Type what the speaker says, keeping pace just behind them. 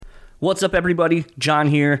What's up, everybody? John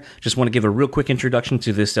here. Just want to give a real quick introduction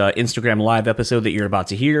to this Instagram Live episode that you're about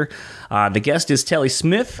to hear. The guest is Telly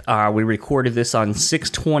Smith. We recorded this on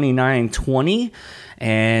 6/29/20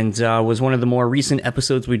 and was one of the more recent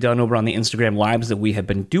episodes we've done over on the Instagram Lives that we have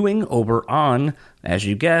been doing over on, as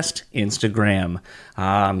you guessed, Instagram.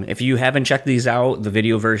 If you haven't checked these out, the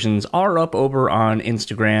video versions are up over on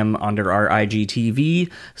Instagram under our IGTV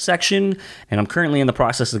section, and I'm currently in the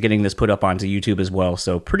process of getting this put up onto YouTube as well,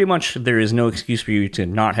 so pretty much there is no excuse for you to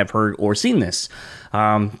not have heard or seen this.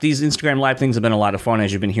 These Instagram Live things have been a lot of fun,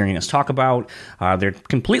 as you've been hearing us talk about. They're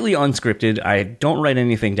completely unscripted. I don't write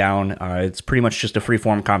anything down. It's pretty much just a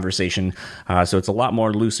free-form conversation, so it's a lot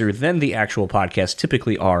more looser than the actual podcasts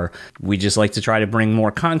typically are. We just like to try to bring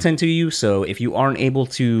more content to you, so if you aren't able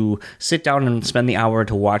to sit down and spend the hour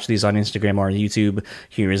to watch these on Instagram or YouTube,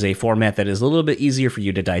 here is a format that is a little bit easier for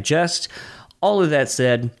you to digest. All of that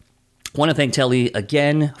said, want to thank Telly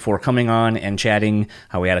again for coming on and chatting.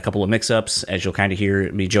 We had a couple of mix-ups, as you'll kind of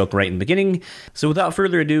hear me joke right in the beginning. So without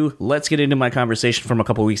further ado, let's get into my conversation from a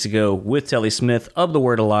couple weeks ago with Telly Smith of The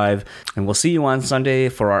Word Alive, and we'll see you on Sunday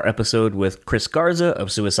for our episode with Chris Garza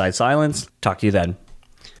of Suicide Silence. Talk to you then.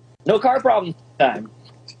 No car problem time.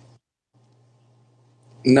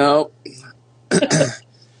 No.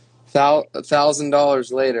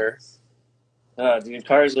 $1,000 later. Dude,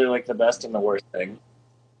 cars are like the best and the worst thing.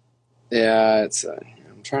 Yeah, it's.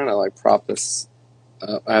 I'm trying to like prop this.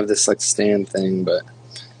 I have this like stand thing, but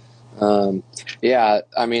yeah.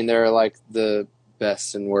 I mean, they're like the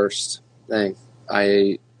best and worst thing.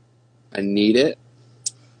 I need it,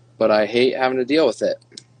 but I hate having to deal with it.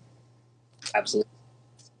 Absolutely.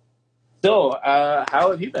 So,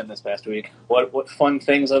 how have you been this past week? What fun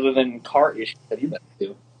things other than car issues have you been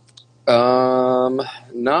to?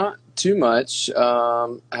 Not too much.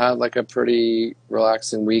 Had like a pretty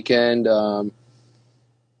relaxing weekend.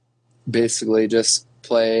 Basically just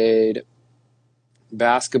played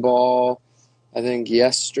basketball, I think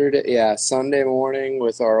Sunday morning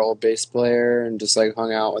with our old bass player, and just like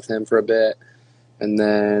hung out with him for a bit, and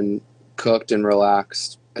then cooked and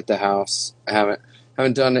relaxed at the house. I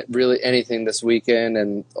haven't done really anything this weekend,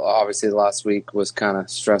 and obviously the last week was kind of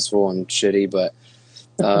stressful and shitty, but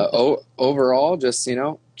overall just,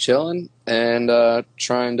 chilling and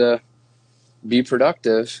trying to be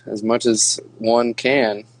productive as much as one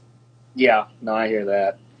can. Yeah, no, I hear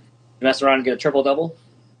that. You mess around and get a triple-double?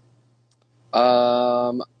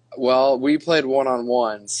 Well, we played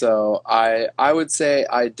one-on-one, so I would say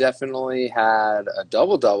I definitely had a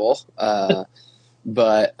double-double,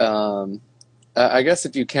 but I guess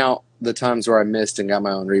if you count the times where I missed and got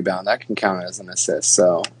my own rebound, that can count as an assist.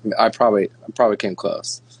 So I probably came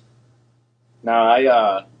close.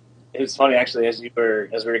 No, it was funny actually as we were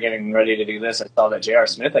getting ready to do this, I saw that J.R.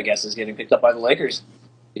 Smith, I guess, is getting picked up by the Lakers.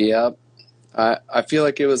 Yep, I feel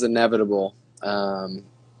like it was inevitable.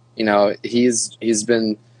 He's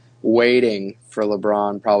been waiting for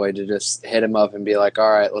LeBron probably to just hit him up and be like, "All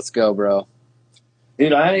right, let's go, bro."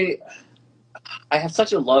 Dude, I have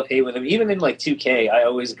such a love-hate with him. Even in, 2K, I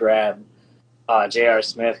always grab J.R.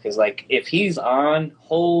 Smith because, if he's on,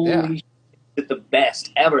 holy shit, it's the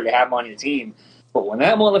best ever to have him on your team. But when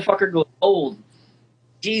that motherfucker goes old,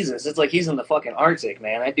 Jesus, it's like he's in the fucking Arctic,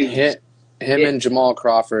 man. That dude him and Jamal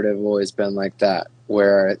Crawford have always been like that,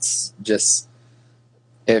 where it's just,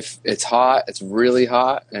 if it's hot, it's really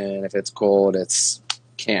hot, and if it's cold, it's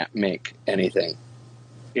can't make anything.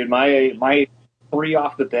 Dude, my three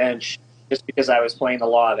off the bench, just because I was playing the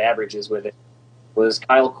law of averages with it, was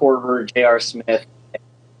Kyle Korver, J.R. Smith, and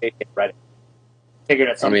J.J. Redick. Figured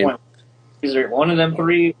at some point, either one of them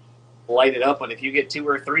three light it up, but if you get two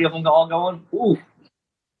or three of them all going, ooh,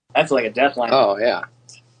 that's like a death line. Oh, yeah.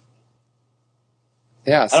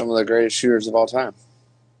 Yeah, some of the greatest shooters of all time.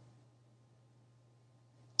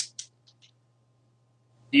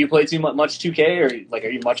 Do you play too much 2K, or are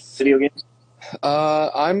you much video games?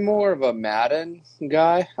 I'm more of a Madden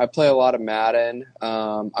guy. I play a lot of Madden.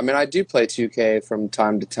 I do play 2K from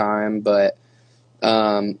time to time, but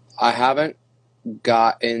I haven't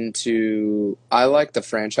got into. I like the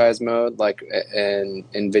franchise mode, like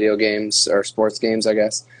in video games or sports games, I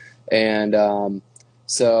guess. And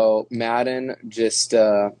so Madden just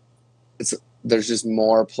there's just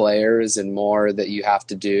more players and more that you have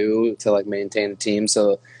to do to maintain a team.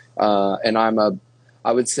 So and I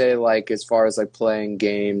would say as far as playing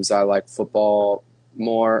games, I like football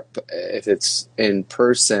more. If it's in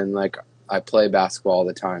person, I play basketball all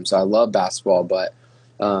the time, so I love basketball. But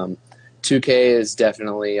 2K is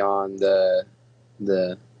definitely on the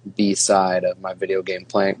B side of my video game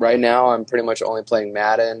playing. Right now, I'm pretty much only playing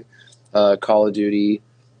Madden, Call of Duty,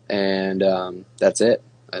 and that's it.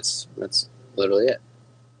 That's literally it.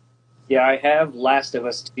 Yeah, I have Last of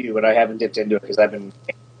Us 2, but I haven't dipped into it because I've been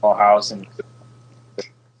in a small house. And The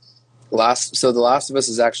Last of Us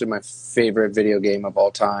is actually my favorite video game of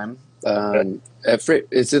all time.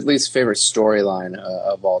 It's at least favorite storyline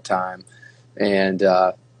of all time, and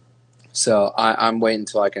so I'm waiting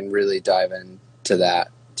until I can really dive into that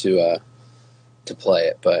to play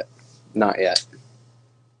it, but not yet.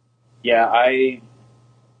 yeah,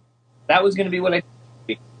 that was going to be what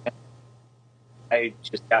I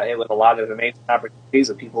just got hit with a lot of amazing opportunities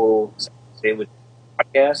of people say would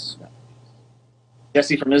podcasts.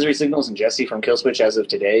 Jesse from Misery Signals and Jesse from Killswitch as of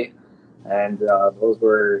today, and those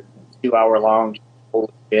were 2-hour long. Holy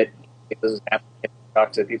shit! This is happening.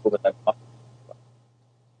 Talk to people that I've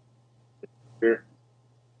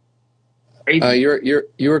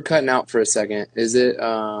You were cutting out for a second. Is it?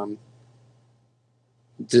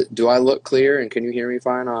 Do I look clear and can you hear me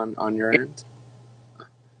fine on your end?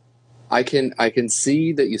 I can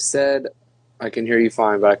see that you said I can hear you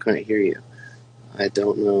fine, but I couldn't hear you. I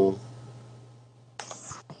don't know.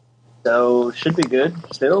 So should be good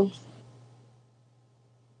still.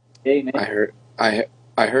 Hey man. I heard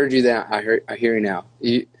you. I hear you now.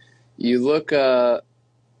 You look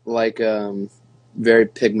like very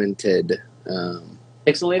pigmented.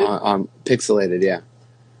 Pixelated? Pixelated, yeah.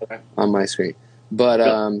 Okay. On my screen.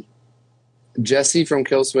 But Jesse from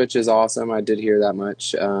Killswitch is awesome. I did hear that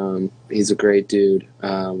much. He's a great dude.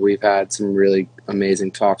 We've had some really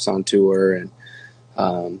amazing talks on tour and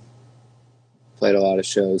played a lot of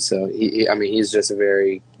shows. So he's just a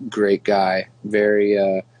very great guy.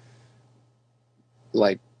 Very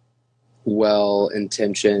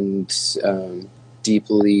well-intentioned,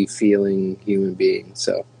 deeply feeling human being.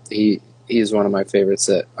 So he's one of my favorites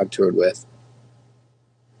that I've toured with.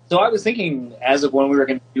 So I was thinking, as of when we were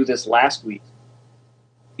going to do this last week,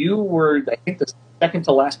 you were, I think, the second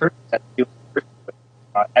to last person at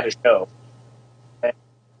a show. And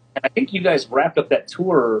I think you guys wrapped up that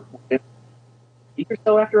tour within a week or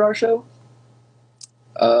so after our show?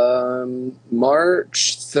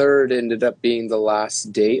 March 3rd ended up being the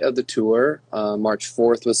last date of the tour. March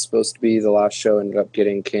 4th was supposed to be the last show, ended up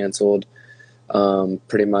getting canceled.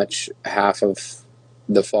 Pretty much half of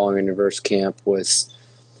the Falling in Reverse camp was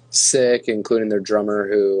sick, including their drummer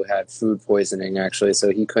who had food poisoning actually,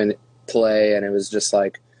 so he couldn't play, and it was just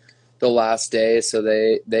like the last day, so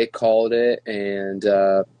they called it, and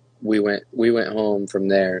we went home from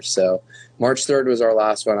there. So March 3rd was our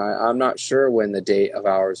last one. I'm not sure when the date of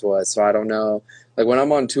ours was, so I don't know. Like when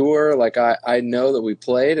I'm on tour, like I know that we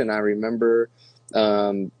played and I remember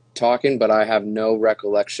talking, but I have no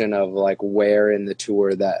recollection of like where in the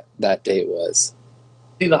tour that date was.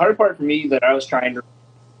 See, the hard part for me that I was trying to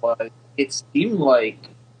was it seemed like,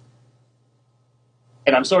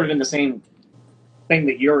 and I'm sort of in the same thing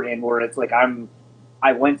that you're in, where it's like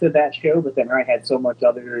I went to that show, but then I had so much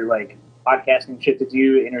other like podcasting shit to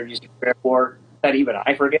do, interviews to prepare for, that even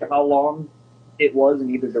I forget how long it was in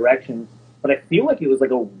either direction. But I feel like it was like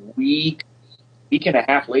a week and a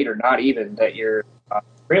half later, not even, that your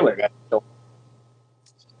trailer got built.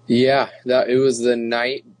 Yeah, it was the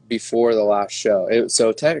night before the last show.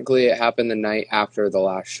 So technically it happened the night after the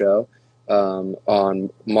last show, on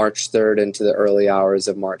March 3rd into the early hours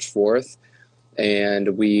of March 4th.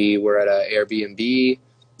 And we were at an Airbnb,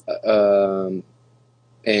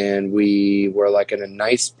 and we were like in a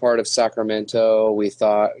nice part of Sacramento. We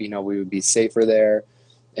thought, we would be safer there.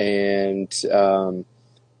 And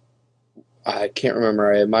I can't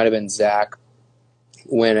remember. It might have been Zach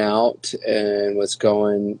went out and was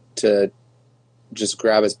going to just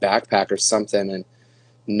grab his backpack or something and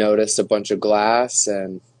noticed a bunch of glass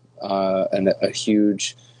and a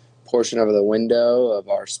huge portion of the window of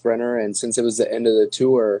our Sprinter. And since it was the end of the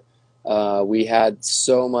tour, we had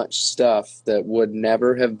so much stuff that would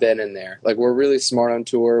never have been in there. Like, we're really smart on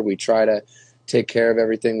tour. We try to take care of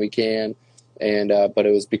everything we can. And but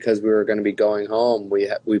it was because we were going to be going home.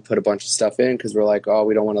 We put a bunch of stuff in because we're like, oh,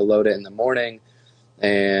 we don't want to load it in the morning.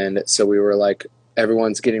 And so we were like,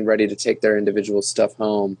 everyone's getting ready to take their individual stuff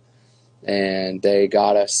home. And they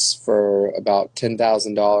got us for about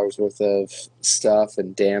 $10,000 worth of stuff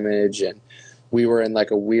and damage. And we were in like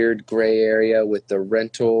a weird gray area with the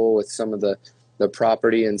rental, with some of the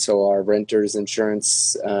property. And so our renter's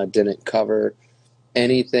insurance didn't cover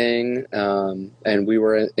anything. And we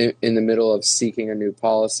were in the middle of seeking a new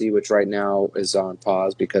policy, which right now is on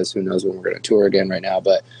pause because who knows when we're going to tour again right now.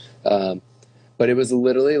 But it was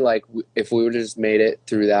literally like, if we would have just made it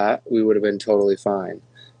through that, we would have been totally fine.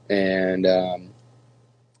 And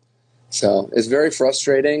so it's very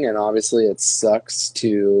frustrating, and obviously it sucks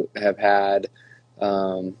to have had,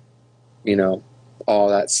 all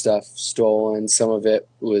that stuff stolen. Some of it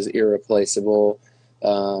was irreplaceable.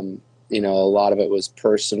 A lot of it was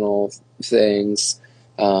personal things.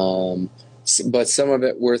 But some of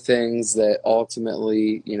it were things that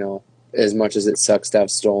ultimately, as much as it sucks to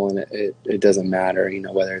have stolen, it doesn't matter,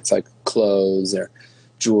 whether it's like clothes or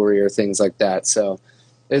jewelry or things like that. So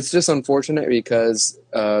it's just unfortunate because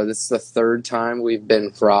this is the third time we've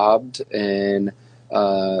been robbed in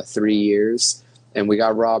 3 years. And we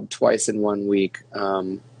got robbed twice in 1 week,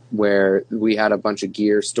 where we had a bunch of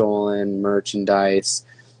gear stolen, merchandise,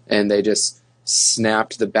 and they just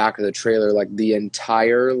snapped the back of the trailer. Like the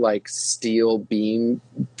entire steel beam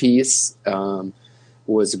piece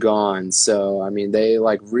was gone. So, I mean, they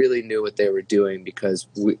really knew what they were doing because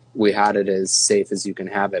we had it as safe as you can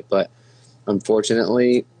have it. But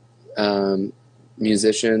unfortunately,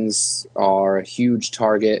 musicians are a huge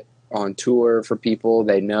target on tour for people.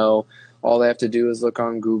 They know all they have to do is look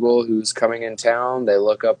on Google who's coming in town. They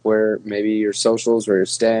look up where maybe your socials, where you're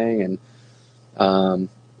staying, and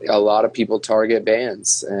a lot of people target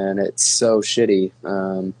bands, and it's so shitty.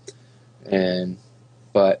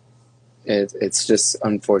 But it's just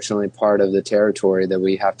unfortunately part of the territory that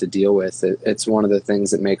we have to deal with. It's one of the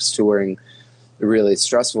things that makes touring really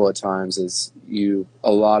stressful at times. Is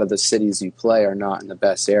a lot of the cities you play are not in the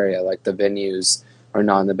best area. Like the venues are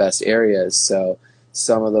not in the best areas, so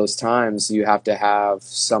some of those times you have to have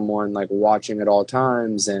someone watching at all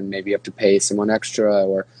times, and maybe you have to pay someone extra,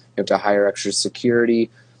 or you have to hire extra security.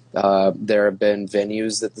 There have been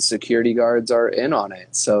venues that the security guards are in on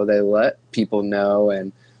it, so they let people know,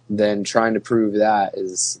 and then trying to prove that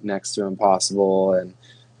is next to impossible. And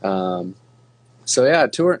so yeah,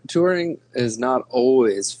 touring is not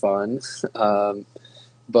always fun,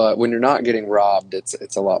 but when you're not getting robbed,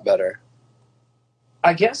 it's a lot better.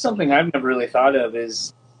 I guess something I've never really thought of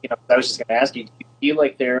is, I was just going to ask you, do you feel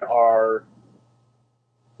like there are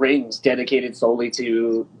rings dedicated solely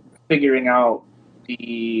to figuring out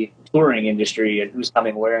the touring industry and who's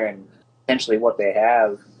coming where and potentially what they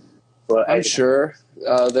have? But I'm sure.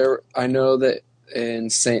 I know that in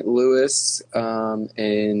St. Louis,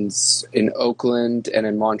 in Oakland, and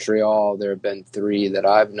in Montreal, there have been 3 that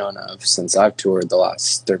I've known of since I've toured the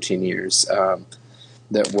last 13 years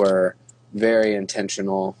that were very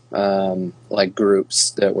intentional,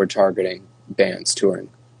 groups that were targeting bands touring.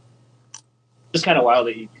 Just kind of wild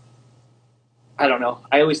that I don't know.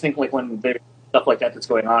 I always think when there's stuff like that's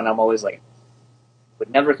going on, I'm always would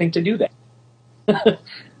never think to do that.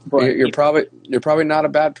 But you're probably not a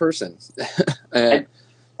bad person. I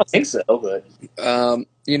don't think so, but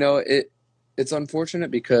it's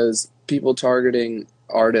unfortunate because people targeting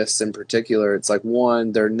artists in particular, it's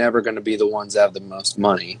one, they're never going to be the ones that have the most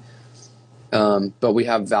money. But we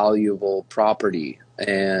have valuable property,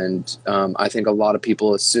 and I think a lot of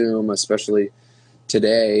people assume, especially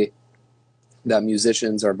today, that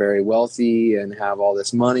musicians are very wealthy and have all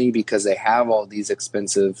this money because they have all these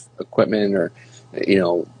expensive equipment or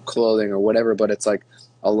clothing or whatever. But it's a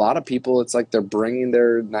lot of people, it's they're bringing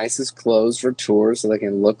their nicest clothes for tours so they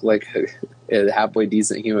can look like a halfway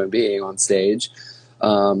decent human being on stage.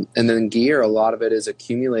 And then gear, a lot of it is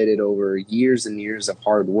accumulated over years and years of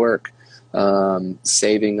hard work.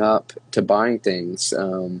 Saving up to buying things.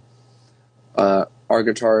 Our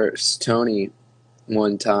guitarist Tony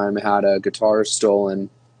one time had a guitar stolen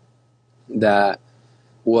that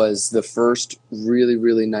was the first really,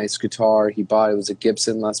 really nice guitar he bought. It was a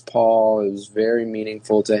Gibson Les Paul. It was very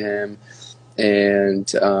meaningful to him, and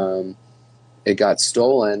it got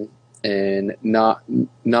stolen, and not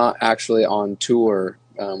actually on tour,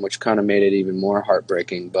 which kind of made it even more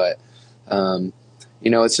heartbreaking. But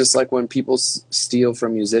it's just when people steal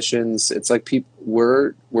from musicians, it's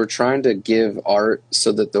we're trying to give art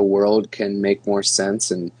so that the world can make more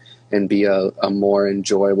sense and be a more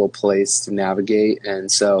enjoyable place to navigate.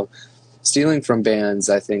 And so stealing from bands,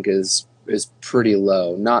 I think, is pretty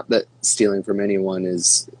low. Not that stealing from anyone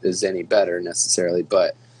is any better necessarily,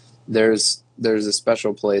 but there's a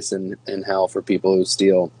special place in hell for people who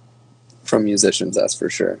steal from musicians, that's for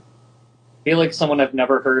sure. I feel like someone I've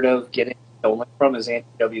never heard of getting stolen from is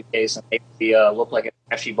Anthony W.K. and maybe look like a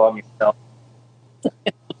trashy bum yourself.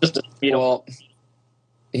 Well,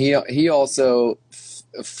 he also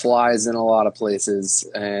flies in a lot of places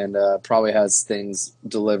and probably has things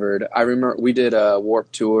delivered. I remember we did a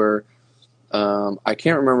Warped Tour. I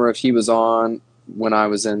can't remember if he was on when I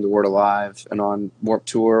was in The Word Alive and on Warped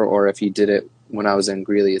Tour, or if he did it when I was in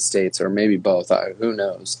Greeley Estates, or maybe both. Who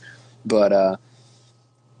knows? But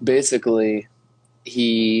basically,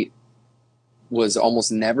 he was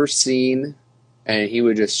almost never seen, and he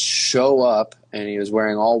would just show up, and he was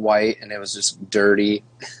wearing all white, and it was just dirty.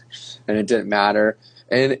 and it didn't matter.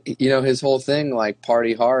 And you know, his whole thing, like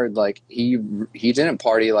party hard, like he didn't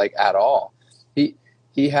party like at all. He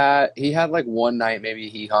he had like one night maybe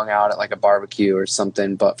he hung out at like a barbecue or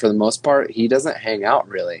something, but for the most part he doesn't hang out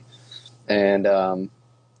really. And I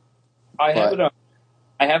have it on.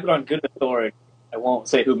 I have it on good authority. I won't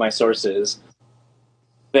say who my source is.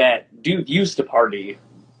 That dude used to party,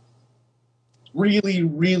 really,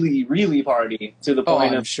 really, really party to the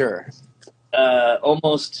point I'm of sure.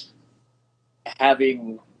 almost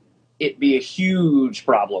having it be a huge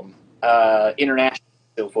problem internationally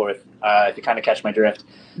and so forth. If you kind of catch my drift,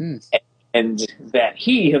 and that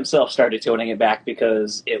he himself started toning it back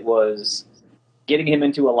because it was getting him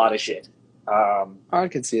into a lot of shit. I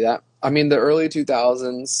could see that. I mean, the early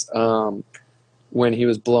 2000s, when he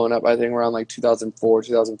was blowing up, I think around like 2004,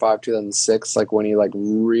 2005, 2006, like when he like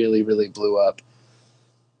really, really blew up.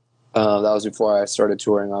 That was before I started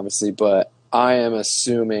touring, obviously, but I am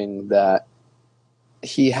assuming that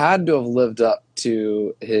he had to have lived up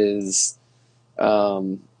to his,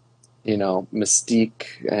 mystique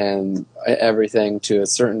and everything to a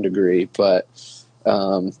certain degree, but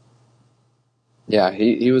yeah,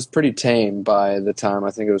 he was pretty tame by the time,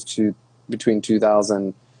 I think it was between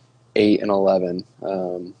 2008 and 11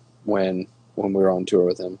 when we were on tour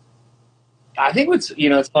with him. I think it's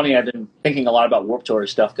funny. I've been thinking a lot about Warped Tour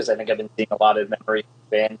stuff because I think I've been seeing a lot of memory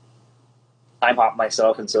band time hop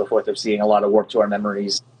myself and so forth of seeing a lot of Warped Tour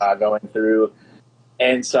memories going through.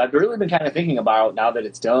 And so I've really been kind of thinking about, now that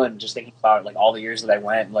it's done, just thinking about like all the years that I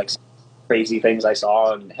went, like some crazy things I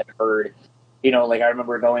saw and had heard. Like I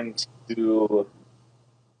remember going to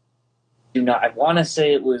I want to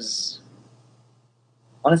say it was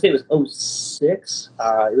 '06.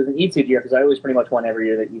 It was an ETID year because I always pretty much won every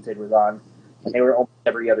year that ETID was on, and they were almost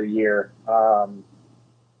every other year.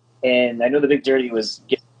 And I know the Big Dirty was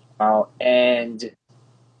getting out, and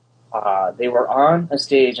they were on a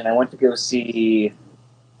stage, and I went to go see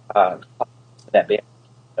that band,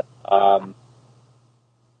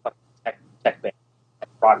 tech band,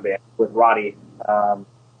 rock band with Roddy,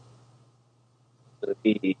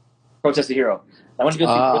 the Protest the Hero. I went to go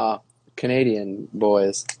see Canadian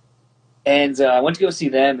boys. And I went to go see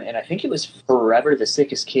them, and I think it was Forever the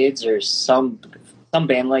Sickest Kids or some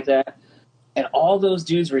band like that. And all those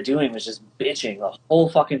dudes were doing was just bitching the whole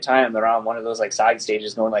fucking time. They're on one of those like side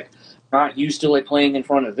stages, going like, "Not used to like playing in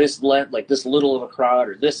front of this this little of a crowd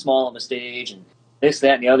or this small of a stage, and this,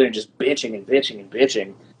 that, and the other," and just bitching and bitching and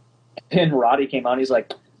bitching. And Roddy came out, and he's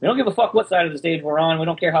like, "We don't give a fuck what side of the stage we're on. We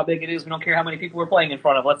don't care how big it is. We don't care how many people we're playing in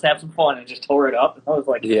front of. Let's have some fun," and just tore it up. And I was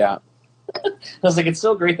like, yeah. I was like, it's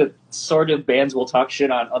so great that sort of bands will talk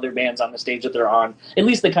shit on other bands on the stage that they're on. At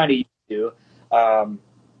least they kind of do.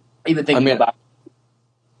 Even thinking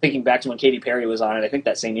back to when Katy Perry was on it, I think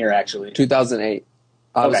that same year actually. 2008.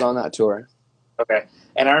 I was on that tour. Okay.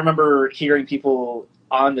 And I remember hearing people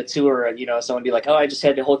on the tour, someone be like, "Oh, I just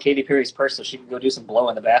had to hold Katy Perry's purse so she could go do some blow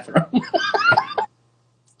in the bathroom."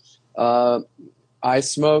 I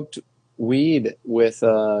smoked weed with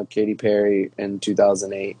Katy Perry in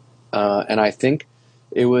 2008. And I think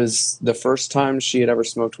it was the first time she had ever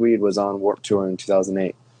smoked weed was on Warped Tour in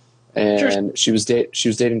 2008. And she was dating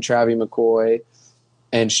Travie McCoy,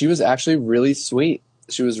 and she was actually really sweet.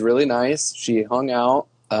 She was really nice. She hung out.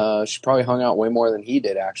 She probably hung out way more than he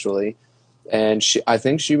did, actually. And I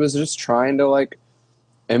think she was just trying to like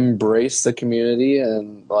embrace the community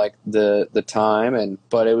and like the time.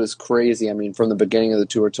 But it was crazy. I mean, from the beginning of the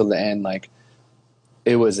tour till the end, like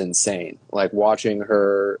it was insane. Like watching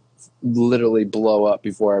her literally blow up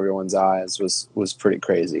before everyone's eyes was pretty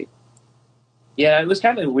crazy. Yeah, it was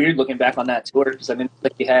kind of weird looking back on that tour because like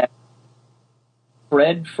you had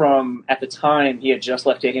Fred from, at the time he had just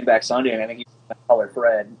left Taking Back Sunday, and I think he was called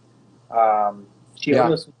Fred.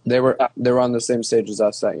 They were on the same stage as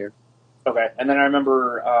us that year. Okay, and then I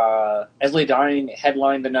remember As Lay Dying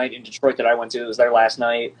headlined the night in Detroit that I went to. It was their last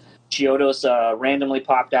night. Chiodos randomly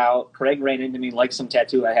popped out. Craig ran into me, liked some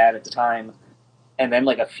tattoo I had at the time. And then,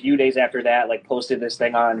 like, a few days after that, like, posted this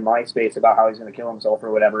thing on MySpace about how he's going to kill himself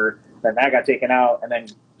or whatever. Then that got taken out, and then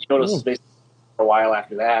Chiodos was basically for a while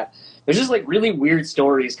after that. There's just, like, really weird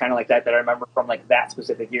stories kind of like that I remember from, like, that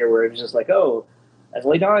specific year where it was just like, oh, As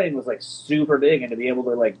Lay Dying was, like, super big, and to be able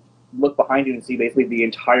to, like, look behind you and see basically the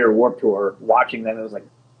entire Warped Tour watching them, it was like,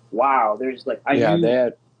 wow, there's, like, I knew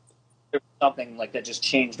there was something, like, that just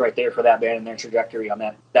changed right there for that band and their trajectory on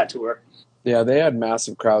that tour. Yeah, they had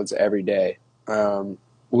massive crowds every day.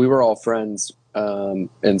 We were all friends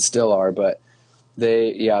and still are, but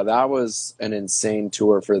that was an insane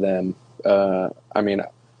tour for them. I mean,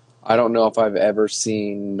 I don't know if I've ever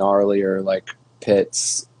seen gnarlier like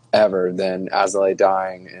pits ever than As I Lay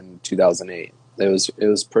Dying in 2008. It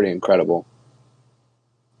was pretty incredible.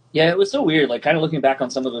 Yeah, it was so weird. Like, kind of looking back on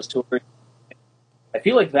some of those tours, I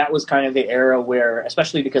feel like that was kind of the era where,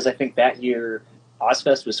 especially because I think that year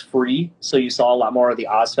Ozfest was free, so you saw a lot more of the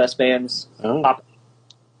Ozfest bands pop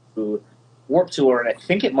to Warped Tour, and I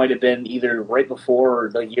think it might have been either right before or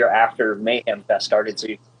the year after Mayhem Fest started, so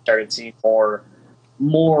you started seeing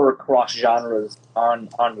more cross genres on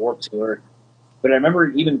Warped Tour. But I remember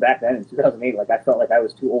even back then in 2008, like I felt like I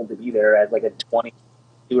was too old to be there as like a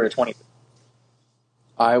 22 or a 20.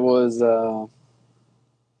 I was, I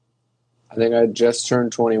think I just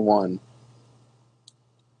turned 21.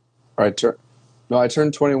 Or I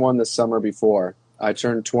turned 21 the summer before. I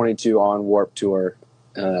turned 22 on Warped Tour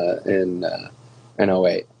in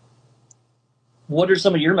 08. What are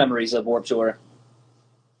some of your memories of Warped Tour?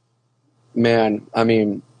 Man, I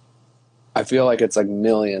mean, I feel like it's like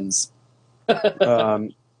millions. I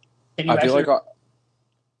feel like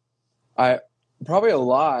I probably a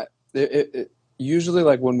lot. It usually,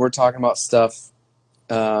 like when we're talking about stuff,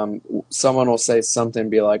 someone will say something,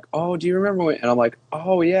 be like, "Oh, do you remember when?" And I'm like,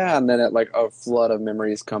 "Oh yeah," and then like a flood of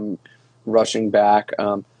memories come rushing back.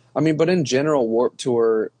 I mean, but in general, Warped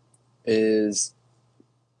Tour is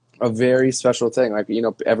a very special thing. Like, you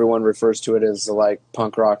know, everyone refers to it as like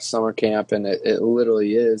punk rock summer camp, and it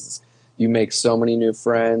literally is. You make so many new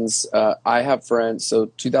friends. I have friends.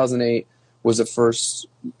 So 2008 was the first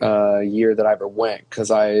year that I ever went,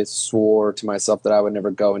 because I swore to myself that I would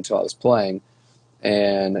never go until I was playing,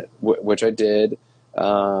 and which I did.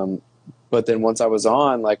 But then once I was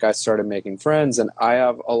on, like, I started making friends, and I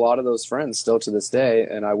have a lot of those friends still to this day,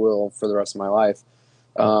 and I will for the rest of my life.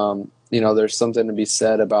 You know, there's something to be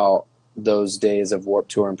said about those days of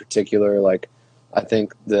Warped Tour in particular. Like, I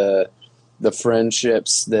think the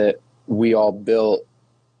friendships that we all built,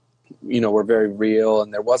 you know, were very real,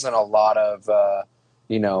 and there wasn't a lot of,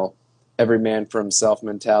 you know, every man for himself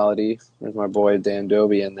mentality. There's my boy Dan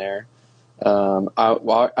Dobie in there.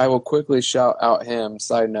 I will quickly shout out him.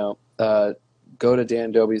 Side note, go to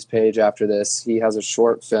Dan Dobie's page after this. He has a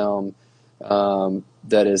short film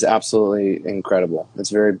that is absolutely incredible. It's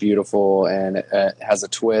very beautiful, and it has a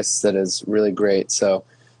twist that is really great. So,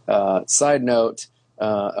 side note,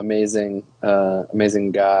 amazing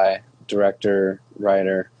guy, director,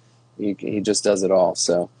 writer. He just does it all.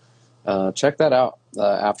 So check that out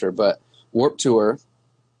after. But Warped Tour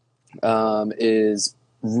is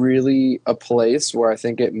really a place where I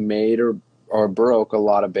think it made or broke a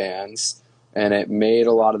lot of bands, and it made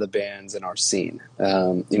a lot of the bands in our scene.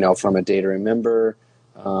 You know, from A Day to Remember,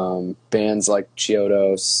 bands like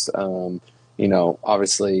Chiodos, you know,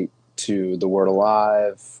 obviously to The Word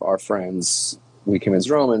Alive, our friends We Came as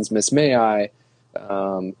Romans, Miss May I.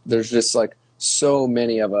 There's just like so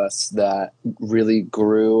many of us that really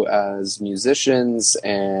grew as musicians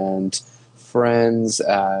and friends,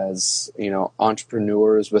 as, you know,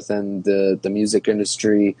 entrepreneurs within the music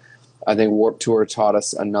industry. I think Warped Tour taught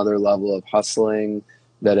us another level of hustling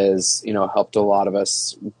that has, you know, helped a lot of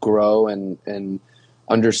us grow and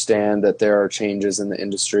understand that there are changes in the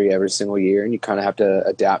industry every single year, and you kind of have to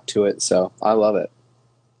adapt to it. So I love it.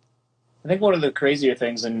 I think one of the crazier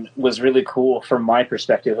things, and was really cool from my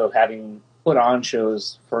perspective of having put on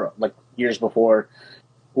shows for like years before,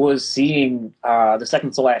 was seeing the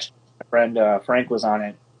second to last. My friend Frank was on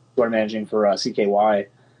it, tour managing for CKY.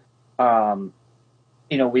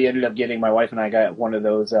 You know, we ended up getting, my wife and I got one of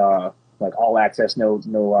those like all access,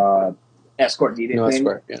 no escort needed. No thing.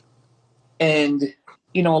 escort, yeah. And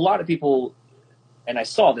you know, a lot of people, and I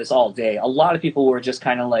saw this all day, a lot of people were just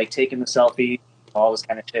kind of like taking the selfie, all this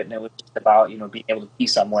kind of shit, and it was just about, you know, being able to be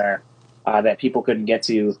somewhere that people couldn't get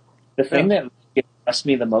to. The thing that impressed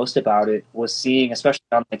me the most about it was seeing, especially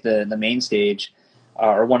on like the main stage,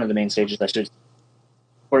 or one of the main stages, I should,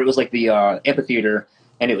 where it was like the amphitheater,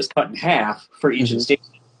 and it was cut in half for each of the stages.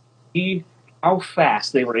 See how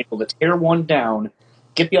fast they were able to tear one down,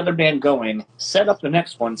 get the other band going, set up the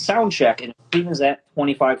next one, sound check, and as soon as that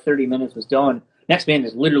 25, 30 minutes was done, next band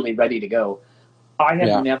is literally ready to go. I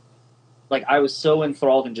have never, like, I was so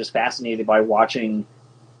enthralled and just fascinated by watching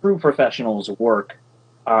true professionals work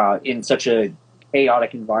in such a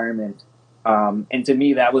chaotic environment. And to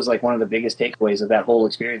me, that was like one of the biggest takeaways of that whole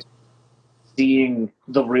experience, seeing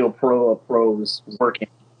the real pros working.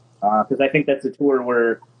 Because I think that's a tour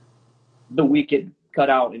where the week get cut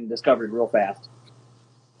out and discovered real fast.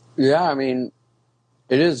 Yeah, I mean,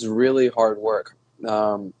 it is really hard work.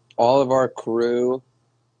 All of our crew,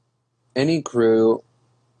 any crew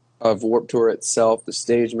of Warped Tour itself, the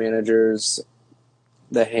stage managers,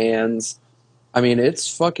 the hands, I mean,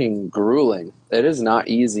 it's fucking grueling. It is not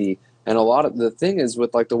easy. And a lot of the thing is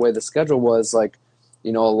with like the way the schedule was, like,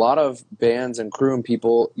 you know, a lot of bands and crew and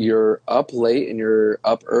people, you're up late and you're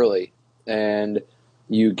up early, and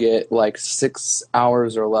you get like 6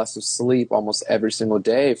 hours or less of sleep almost every single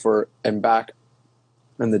day and back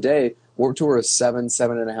in the day. Warped Tour is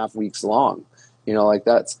 7.5 weeks long. You know, like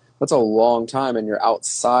that's a long time, and you're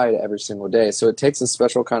outside every single day. So it takes a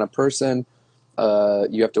special kind of person.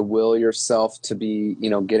 You have to will yourself to be, you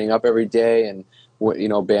know, getting up every day, and you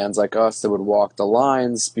know, bands like us that would walk the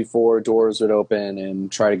lines before doors would open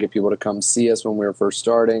and try to get people to come see us when we were first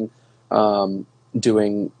starting,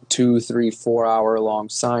 doing 2, 3, 4 hour long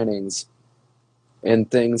signings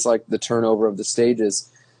and things like the turnover of the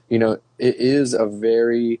stages. You know, it is a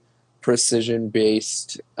very precision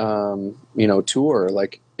based, you know, tour.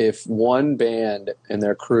 Like if one band and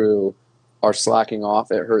their crew are slacking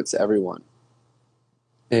off, it hurts everyone.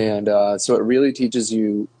 And so it really teaches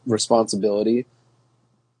you responsibility.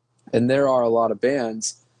 And there are a lot of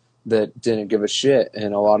bands that didn't give a shit,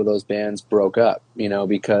 and a lot of those bands broke up, you know,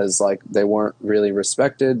 because like they weren't really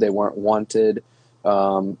respected, they weren't wanted,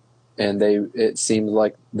 and it seemed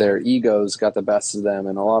like their egos got the best of them,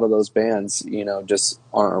 and a lot of those bands, you know, just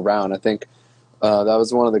aren't around. I think that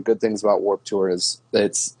was one of the good things about Warped Tour is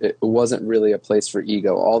it wasn't really a place for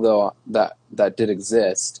ego, although that did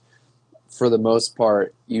exist. For the most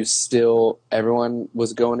part, everyone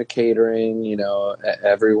was going to catering, you know,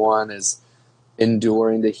 everyone is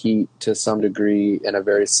enduring the heat to some degree in a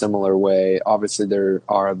very similar way. Obviously, there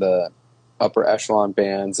are the upper echelon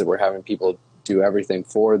bands that were having people do everything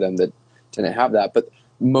for them that didn't have that, but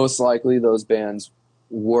most likely those bands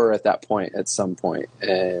were at that point at some point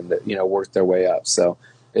and, you know, worked their way up. So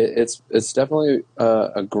it's definitely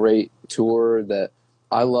a great tour that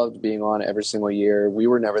I loved being on every single year. We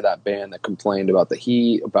were never that band that complained about the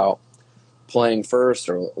heat, about playing first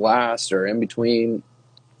or last or in between.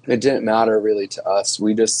 It didn't matter really to us.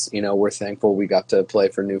 We just, you know, we're thankful we got to play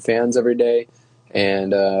for new fans every day,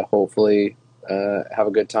 and hopefully have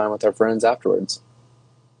a good time with our friends afterwards.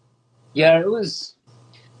 Yeah, it was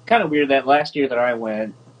kind of weird that last year that I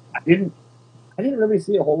went, I didn't really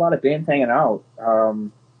see a whole lot of bands hanging out,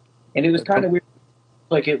 and it was kind of weird.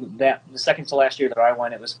 Like the second to last year that I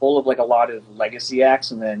went, it was full of like a lot of legacy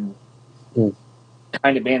acts, and then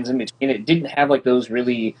kind of bands in between. It didn't have like those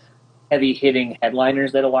really heavy hitting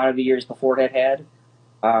headliners that a lot of the years before it had.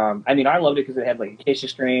 I mean, I loved it because it had like Acacia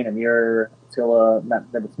Strain, Amir, Attila.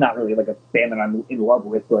 It's not really like a band that I'm in love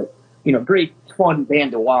with, but you know, great fun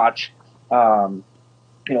band to watch. You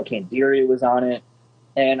know, Candiria was on it,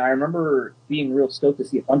 and I remember being real stoked to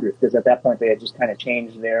see 100th because at that point they had just kind of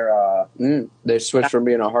changed their. They switched from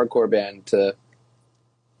being a hardcore band to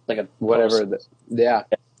like a whatever,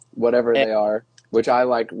 whatever they are, which I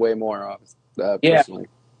like way more of personally.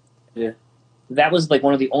 Yeah, that was like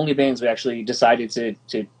one of the only bands we actually decided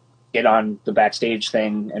to get on the backstage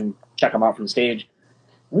thing and check them out from stage.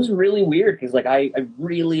 It was really weird because like I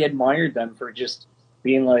really admired them for just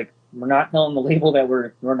being like, we're not telling the label that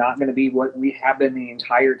we're not going to be what we have been the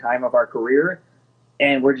entire time of our career,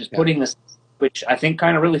 and we're just putting this, which I think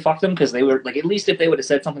kind of really fucked them because they were like, at least if they would have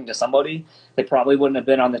said something to somebody, they probably wouldn't have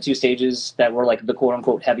been on the two stages that were like the quote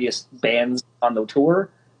unquote heaviest bands on the tour.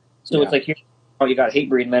 So it's like, here, oh, you got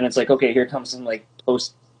Hatebreed, and then it's like, okay, here comes some like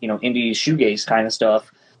post, you know, indie shoegaze kind of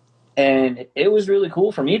stuff. And it was really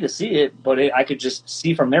cool for me to see it, but I could just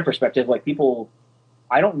see from their perspective, like people,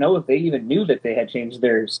 I don't know if they even knew that they had changed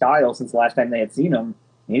their style since the last time they had seen them.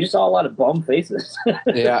 And you just saw a lot of bum faces.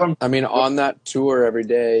 Yeah, I mean, on that tour every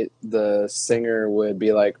day, the singer would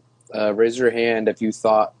be like, raise your hand if you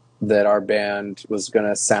thought that our band was going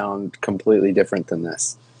to sound completely different than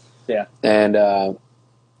this. Yeah. And,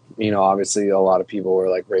 you know, obviously a lot of people were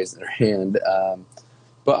like raising their hand.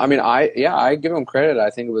 But I mean, I give them credit. I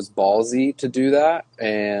think it was ballsy to do that.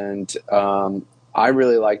 And I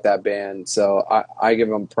really like that band. So I give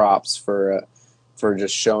them props for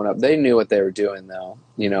just showing up. They knew what they were doing, though.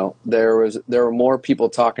 You know, there were more people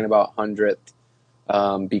talking about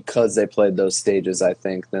 100th because they played those stages, I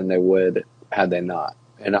think, than they would had they not.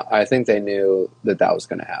 And I think they knew that was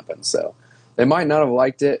going to happen. So they might not have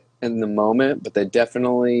liked it in the moment, but they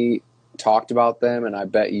definitely talked about them, and I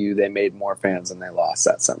bet you they made more fans than they lost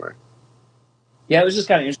that summer. Yeah, it was just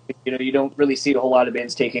kind of interesting. You know, you don't really see a whole lot of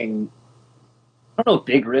bands taking, I don't know if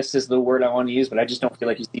big risks is the word I want to use, but I just don't feel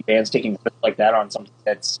like you see bands taking risks like that on something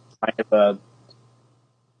that's kind of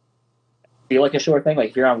feel like a sure thing.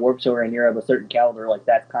 Like if you're on Warped Tour and you're of a certain caliber, like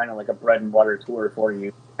that's kind of like a bread and butter tour for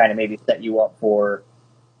you, kind of maybe set you up for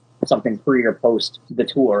something pre or post the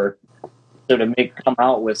tour. So to come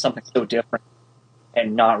out with something so different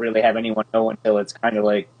and not really have anyone know until it's kind of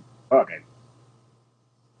like, okay.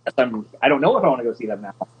 I don't know if I want to go see them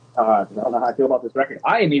now. 'Cause I don't know how I feel about this record.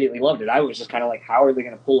 I immediately loved it. I was just kind of like, how are they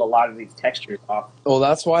going to pull a lot of these textures off? Well,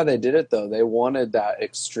 that's why they did it, though. They wanted that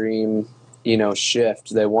extreme,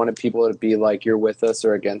 shift. They wanted people to be like, you're with us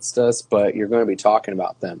or against us, but you're going to be talking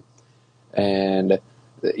about them. And,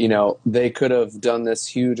 they could have done this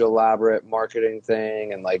huge, elaborate marketing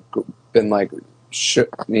thing and, like, been, like,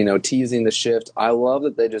 teasing the shift. I love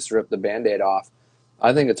that they just ripped the Band-Aid off.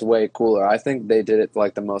 I think it's way cooler. I think they did it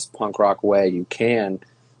like the most punk rock way you can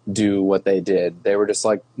do what they did. They were just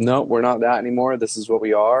like, no, we're not that anymore. This is what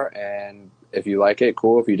we are. And if you like it,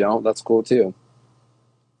 cool. If you don't, that's cool too.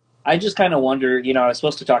 I just kind of wonder, I was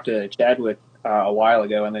supposed to talk to Chadwick a while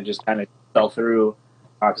ago and then just kind of fell through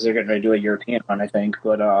because they're getting ready to do a European run, I think.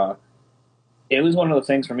 But it was one of those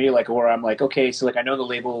things for me, like, where I'm like, okay, so like I know the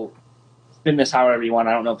label, spin this however you want.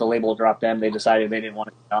 I don't know if the label dropped them. They decided they didn't want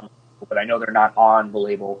to be on, but I know they're not on the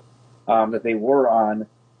label that they were on.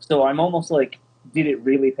 So I'm almost like, did it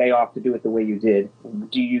really pay off to do it the way you did?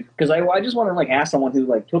 Because I just want to like ask someone who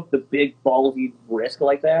like took the big ballsy risk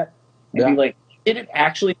like that and be like, did it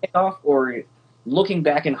actually pay off? Or looking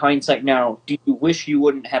back in hindsight now, do you wish you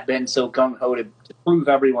wouldn't have been so gung-ho to prove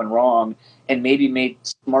everyone wrong and maybe made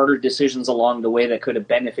smarter decisions along the way that could have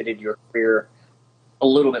benefited your career a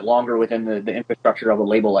little bit longer within the infrastructure of a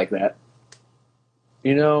label like that?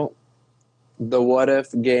 The what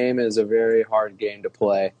if game is a very hard game to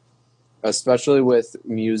play, especially with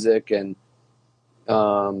music. And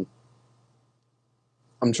I'm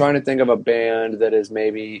trying to think of a band that has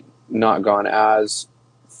maybe not gone as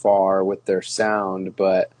far with their sound,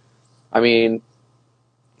 but I mean,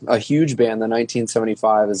 a huge band, the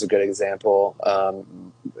 1975 is a good example,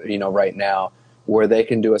 right now, where they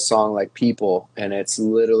can do a song like People, and it's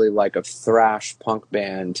literally like a thrash punk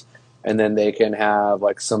band, and then they can have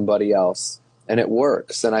like somebody else, and it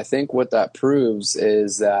works. And I think what that proves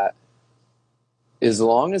is that as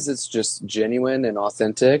long as it's just genuine and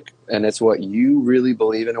authentic, and it's what you really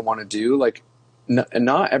believe in and want to do, like,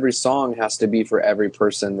 not every song has to be for every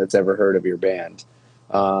person that's ever heard of your band.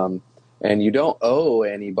 And you don't owe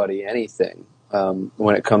anybody anything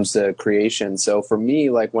when it comes to creation. So for me,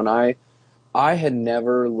 like when I had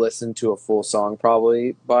never listened to a full song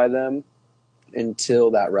probably by them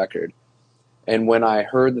until that record. And when I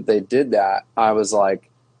heard that they did that, I was like,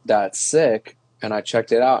 that's sick. And I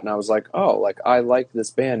checked it out and I was like, oh, like I like this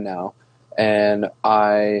band now. And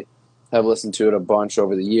I have listened to it a bunch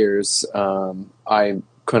over the years. I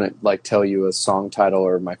couldn't like tell you a song title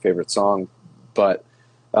or my favorite song, but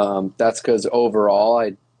that's because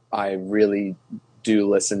overall I really do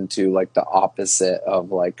listen to like the opposite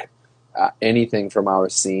of like anything from our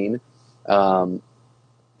scene. And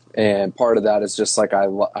part of that is just like I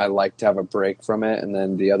like to have a break from it. And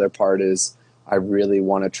then the other part is I really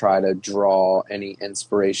want to try to draw any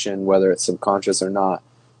inspiration, whether it's subconscious or not,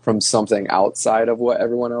 from something outside of what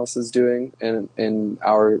everyone else is doing in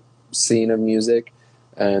our scene of music.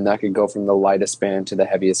 And that could go from the lightest band to the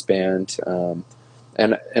heaviest band.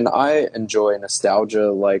 And I enjoy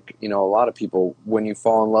nostalgia, like, a lot of people, when you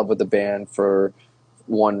fall in love with a band for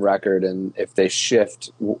one record and if they shift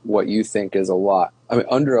what you think is a lot. I mean,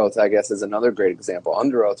 Underoath, I guess, is another great example.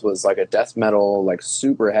 Underoath was like a death metal, like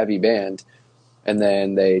super heavy band. And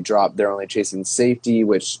then they dropped They're Only Chasing Safety,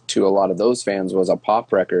 which to a lot of those fans was a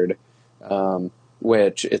pop record,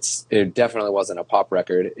 which it definitely wasn't a pop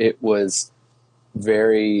record. It was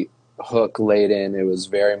very hook laden. It was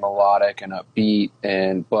very melodic and upbeat.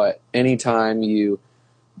 But anytime you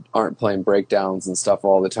aren't playing breakdowns and stuff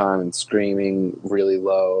all the time and screaming really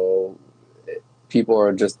low,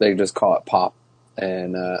 people they just call it pop.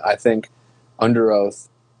 And I think Underoath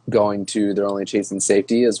going to They're Only Chasing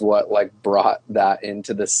Safety is what like brought that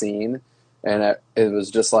into the scene. And it was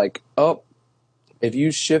just like, oh, if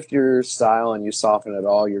you shift your style and you soften it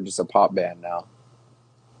all, you're just a pop band now.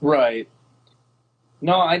 Right.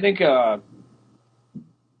 No, I think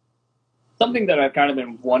something that I've kind of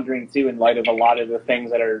been wondering too, in light of a lot of the things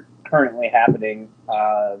that are currently happening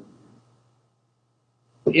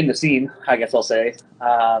in the scene, I guess I'll say,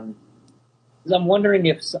 is I'm wondering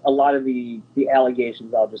if a lot of the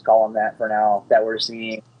allegations, I'll just call them that for now, that we're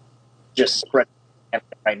seeing just spread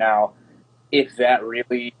right now, if that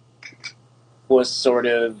really was sort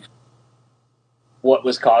of what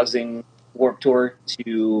was causing Warped Tour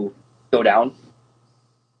to go down.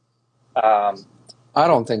 I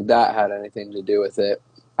don't think that had anything to do with it.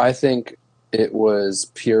 I think it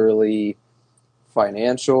was purely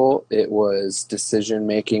financial. It was decision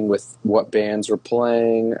making with what bands were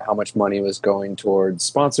playing, how much money was going towards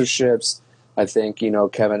sponsorships. I think,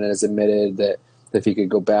 Kevin has admitted that if he could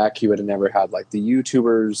go back, he would have never had like the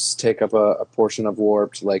YouTubers take up a portion of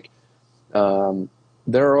Warped. Like,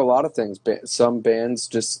 there are a lot of things. Some bands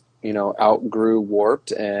just, outgrew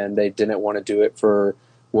Warped and they didn't want to do it for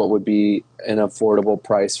what would be an affordable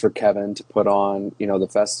price for Kevin to put on, the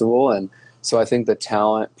festival. And so I think the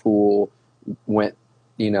talent pool went,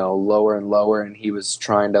 lower and lower, and he was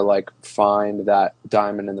trying to like find that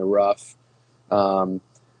diamond in the rough.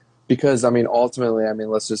 Because ultimately,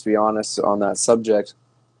 let's just be honest on that subject.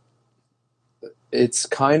 It's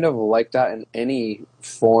kind of like that in any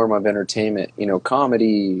form of entertainment,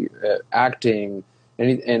 comedy, acting,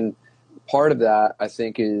 and part of that, I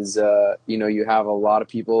think, is, you have a lot of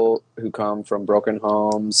people who come from broken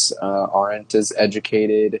homes, aren't as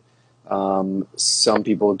educated. Some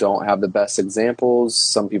people don't have the best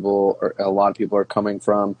examples. A lot of people are coming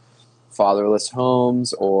from fatherless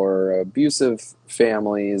homes or abusive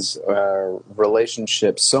families,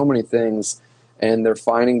 relationships, so many things. And they're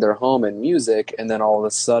finding their home in music, and then all of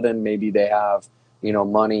a sudden maybe they have,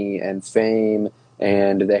 money and fame,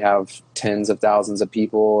 and they have tens of thousands of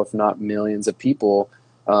people, if not millions of people,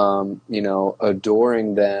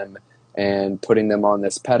 adoring them and putting them on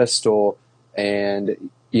this pedestal. And,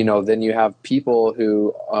 then you have people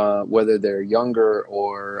who, whether they're younger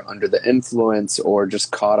or under the influence or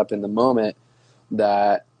just caught up in the moment,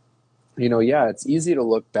 that, it's easy to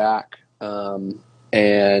look back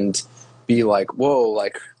and be like, whoa,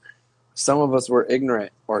 like some of us were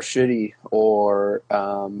ignorant or shitty, or,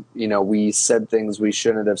 we said things we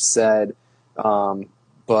shouldn't have said.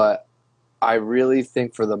 But I really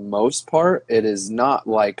think for the most part, it is not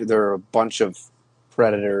like there are a bunch of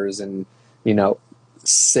predators and,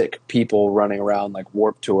 sick people running around like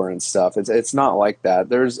Warped Tour and stuff. It's not like that.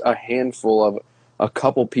 There's a handful of a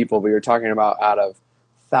couple people, but you're talking about out of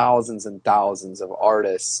thousands and thousands of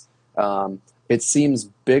artists. It seems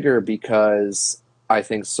bigger because I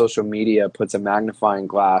think social media puts a magnifying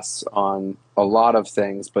glass on a lot of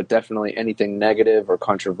things, but definitely anything negative or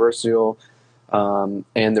controversial. And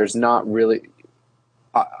there's not really,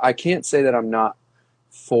 I can't say that I'm not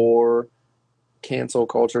for cancel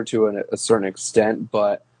culture to a certain extent,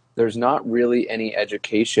 but there's not really any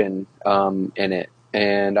education in it.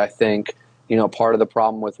 And I think, part of the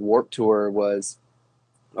problem with Warped Tour was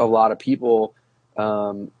a lot of people,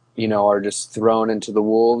 are just thrown into the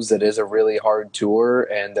wolves. It is a really hard tour,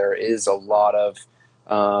 and there is a lot of,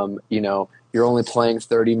 you're only playing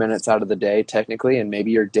 30 minutes out of the day technically, and maybe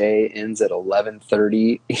your day ends at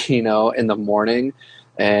 11:30, in the morning.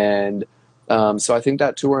 And so I think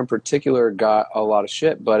that tour in particular got a lot of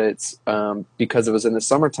shit, but it's because it was in the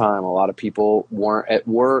summertime. A lot of people weren't at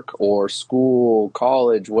work or school,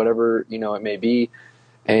 college, whatever, it may be.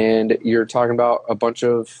 And you're talking about a bunch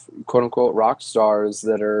of quote unquote rock stars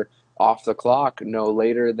that are off the clock no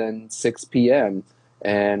later than 6 p.m.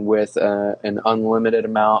 and with an unlimited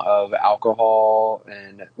amount of alcohol.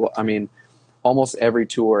 And almost every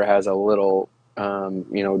tour has a little,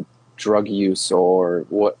 drug use or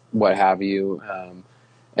what have you.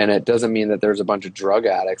 And it doesn't mean that there's a bunch of drug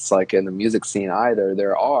addicts like in the music scene either.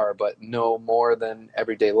 There are, but no more than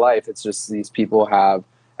everyday life. It's just these people have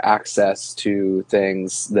access to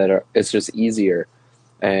things that it's just easier.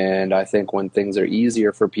 And I think when things are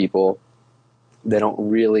easier for people, they don't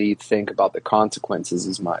really think about the consequences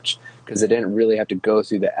as much, because they didn't really have to go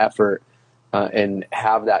through the effort and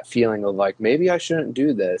have that feeling of like, maybe I shouldn't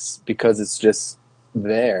do this, because it's just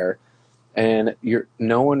there. And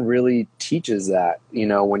no one really teaches that,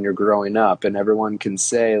 when you're growing up, and everyone can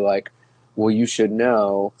say like, well, you should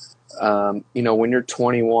know, when you're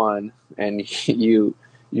 21 and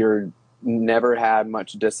you're never had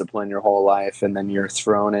much discipline your whole life, and then you're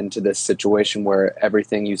thrown into this situation where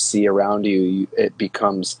everything you see around you, it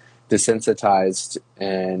becomes desensitized,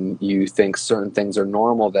 and you think certain things are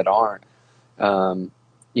normal that aren't.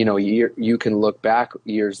 You can look back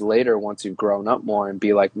years later once you've grown up more and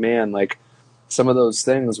be like, man, like some of those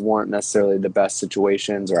things weren't necessarily the best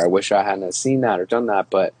situations, or I wish I hadn't seen that or done that.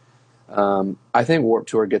 But I think Warped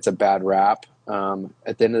Tour gets a bad rap.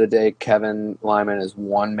 At the end of the day, Kevin Lyman is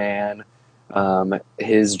one man.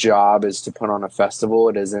 His job is to put on a festival.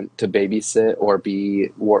 It isn't to babysit or be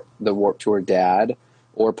the Warped Tour dad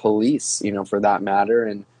or police, for that matter.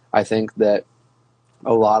 And I think that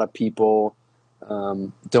a lot of people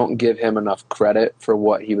don't give him enough credit for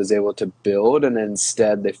what he was able to build, and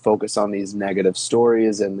instead they focus on these negative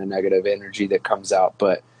stories and the negative energy that comes out.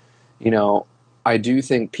 But I do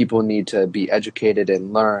think people need to be educated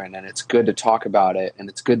and learn, and it's good to talk about it, and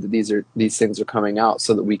it's good that these things are coming out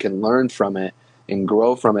so that we can learn from it and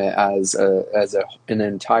grow from it as an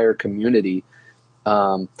entire community.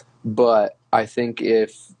 But I think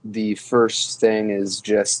if the first thing is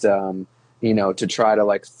just, to try to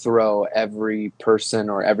like throw every person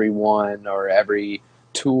or everyone or every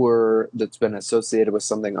tour that's been associated with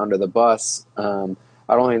something under the bus, I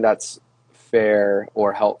don't think that's fair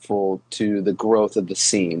or helpful to the growth of the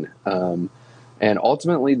scene. And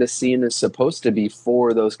ultimately, the scene is supposed to be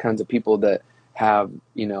for those kinds of people that have,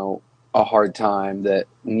 a hard time, that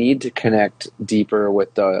need to connect deeper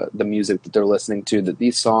with the music that they're listening to, that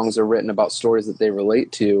these songs are written about stories that they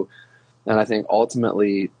relate to. And I think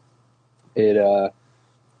ultimately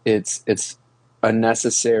it's a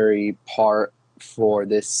necessary part for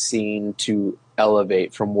this scene to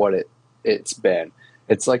elevate from what it's been.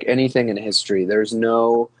 It's like anything in history. There's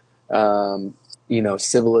no,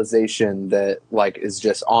 civilization that like is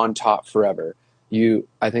just on top forever.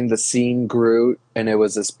 I think the scene grew, and it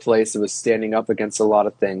was this place that was standing up against a lot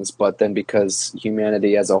of things. But then, because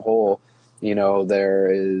humanity as a whole,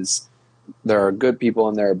 there are good people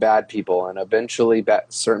and there are bad people, and eventually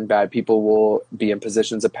certain bad people will be in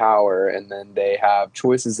positions of power, and then they have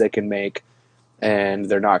choices they can make, and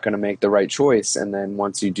they're not going to make the right choice. And then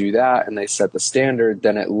once you do that, and they set the standard,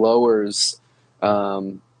 then it lowers,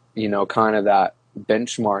 kind of that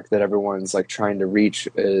benchmark that everyone's like trying to reach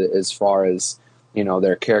as far as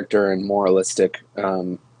their character and moralistic,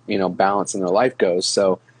 balance in their life goes.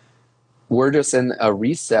 So we're just in a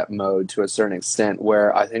reset mode to a certain extent,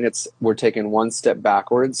 where I think we're taking one step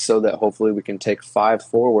backwards so that hopefully we can take 5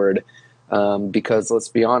 forward. Because let's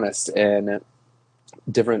be honest, in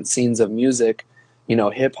different scenes of music,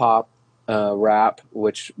 hip hop, rap,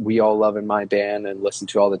 which we all love in my band and listen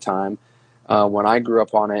to all the time. When I grew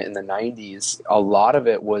up on it in the 90s, a lot of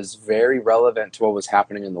it was very relevant to what was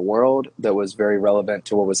happening in the world, that was very relevant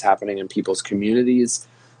to what was happening in people's communities.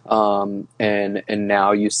 And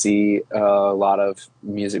now you see a lot of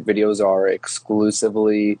music videos are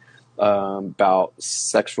exclusively about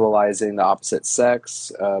sexualizing the opposite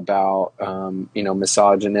sex, about,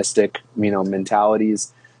 misogynistic,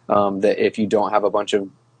 mentalities, that if you don't have a bunch of,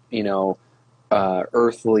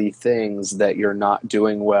 earthly things, that you're not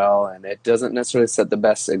doing well, and it doesn't necessarily set the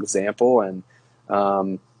best example. And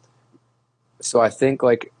so I think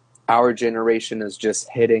like our generation is just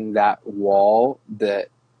hitting that wall that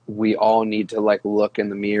we all need to like look in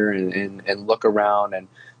the mirror and look around and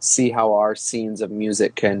see how our scenes of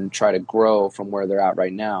music can try to grow from where they're at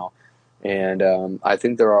right now. And I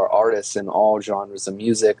think there are artists in all genres of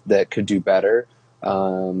music that could do better.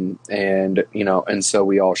 And so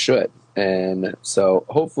we all should. And so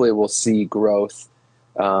hopefully we'll see growth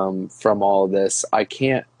from all of this. I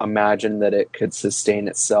can't imagine that it could sustain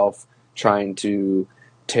itself trying to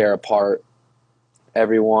tear apart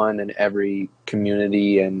everyone and every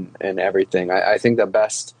community and everything. I think the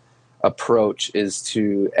best approach is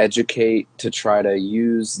to educate, to try to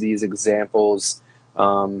use these examples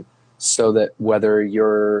so that whether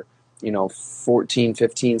you're 14,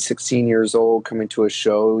 15, 16 years old coming to a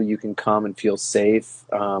show, you can come and feel safe,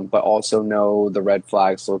 but also know the red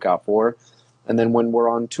flags to look out for. And then when we're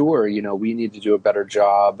on tour, we need to do a better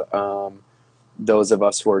job, those of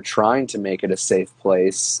us who are trying to make it a safe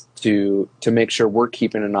place, to make sure we're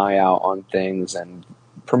keeping an eye out on things, and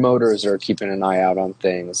promoters are keeping an eye out on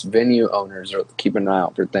things, venue owners are keeping an eye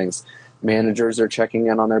out for things, managers are checking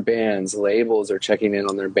in on their bands, labels are checking in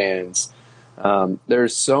on their bands.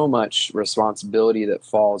 There's so much responsibility that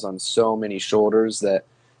falls on so many shoulders that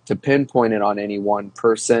to pinpoint it on any one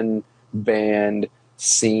person, band,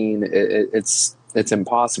 scene, it's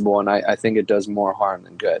impossible. And I think it does more harm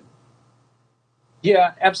than good.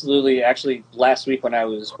 Yeah, absolutely. Actually, last week when I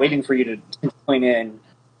was waiting for you to join in,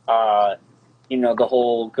 the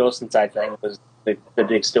whole Ghost Inside thing was the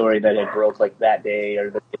big story that had broke like that day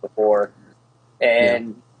or the day before.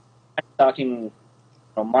 And I'm talking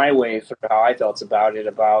my way through how I felt about it,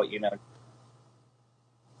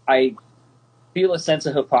 I feel a sense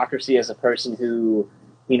of hypocrisy as a person who,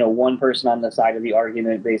 one person on the side of the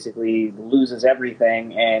argument basically loses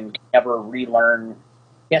everything and can never relearn.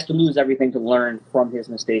 He has to lose everything to learn from his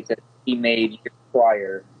mistakes that he made years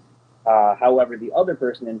prior. However, the other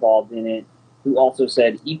person involved in it, who also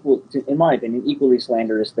said in my opinion, equally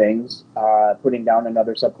slanderous things, putting down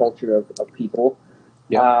another subculture of people,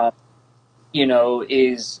 I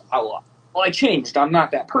changed. I'm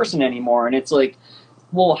not that person anymore. And it's like,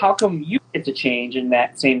 well, how come you get to change in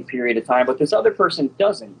that same period of time, but this other person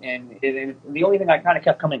doesn't? And the only thing I kind of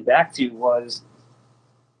kept coming back to was,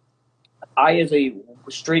 I, as a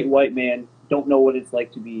straight white man, don't know what it's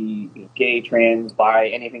like to be gay, trans, bi,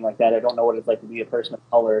 anything like that. I don't know what it's like to be a person of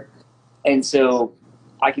color. And so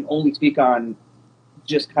I can only speak on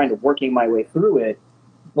just kind of working my way through it.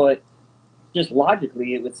 But just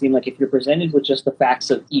logically, it would seem like if you're presented with just the facts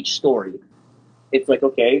of each story, it's like,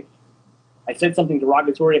 okay, I said something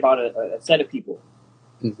derogatory about a set of people.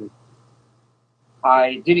 Mm-hmm.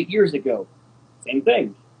 I did it years ago. Same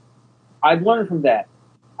thing. I've learned from that.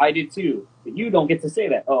 I did too. But you don't get to say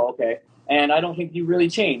that. Oh, okay. And I don't think you really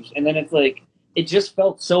changed. And then it's like, it just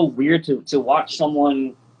felt so weird to watch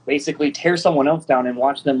someone basically tear someone else down and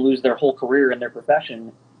watch them lose their whole career in their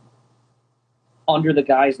profession under the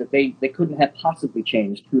guise that they couldn't have possibly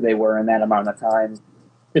changed who they were in that amount of time.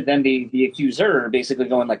 To then the accuser basically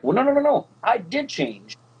going like, well, no, I did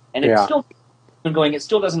change. And it's still going, it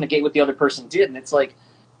still doesn't negate what the other person did. And it's like,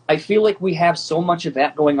 I feel like we have so much of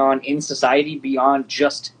that going on in society beyond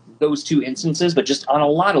just those two instances, but just on a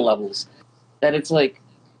lot of levels, that it's like,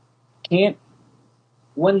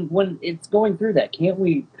 when it's going through that, can't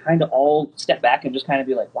we kind of all step back and just kind of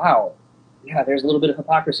be like, wow, yeah, there's a little bit of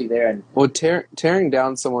hypocrisy there. And well, tearing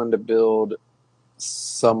down someone to build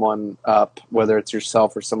someone up, whether it's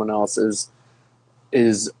yourself or someone else,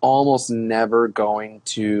 is almost never going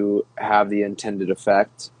to have the intended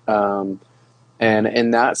effect. And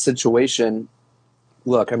in that situation,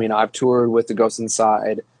 look, I mean, I've toured with the Ghost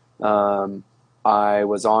Inside. I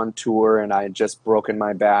was on tour and I had just broken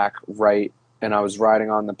my back, and I was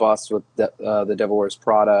riding on the bus with the Devil Wears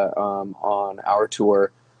Prada on our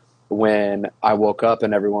tour when I woke up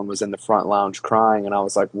and everyone was in the front lounge crying, and I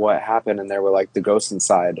was like, what happened? And they were like, the Ghost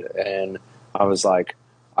Inside. And I was like,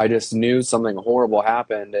 I just knew something horrible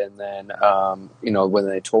happened. And then, when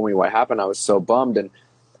they told me what happened, I was so bummed. And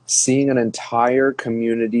seeing an entire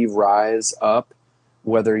community rise up,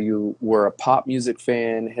 whether you were a pop music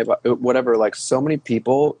fan, hip hop, whatever, like so many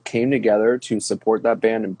people came together to support that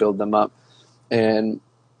band and build them up. And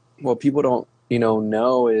what people don't,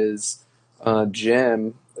 know is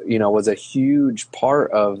Jim, was a huge part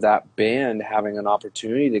of that band having an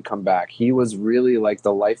opportunity to come back. He was really like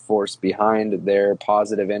the life force behind their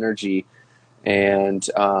positive energy. And,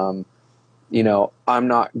 I'm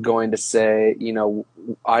not going to say,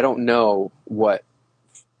 I don't know what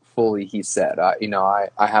fully he said. I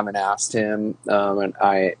haven't asked him, and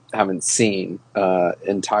I haven't seen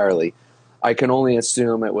entirely. I can only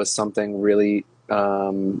assume it was something really,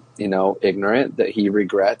 ignorant that he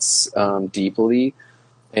regrets deeply.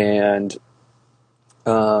 And,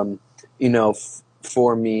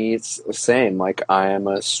 for me, it's the same. Like, I am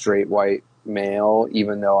a straight white male,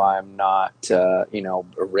 even though I'm not,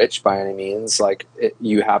 rich by any means. Like,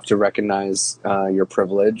 you have to recognize your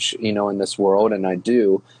privilege, in this world, and I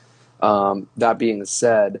do. That being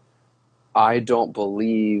said, I don't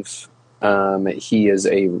believe he is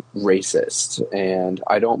a racist, and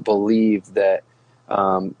I don't believe that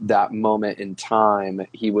that moment in time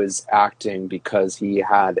he was acting because he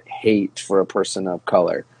had hate for a person of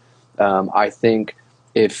color. I think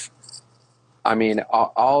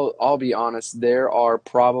I'll be honest, there are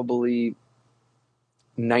probably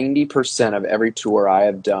 90% of every tour I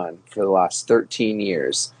have done for the last 13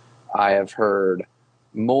 years, I have heard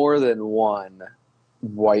more than one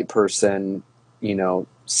white person,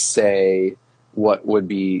 say what would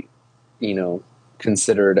be,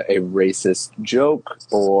 considered a racist joke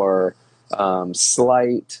or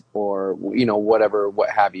slight or, whatever,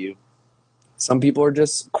 what have you. Some people are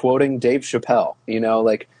just quoting Dave Chappelle,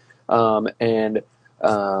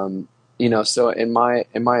 so in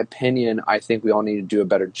my opinion, I think we all need to do a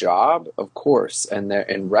better job, of course,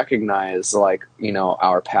 and recognize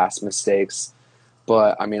our past mistakes.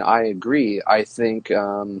 But I agree. I think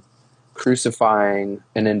crucifying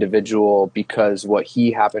an individual because what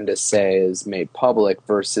he happened to say is made public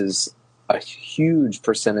versus a huge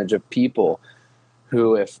percentage of people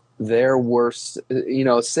who, if their worst,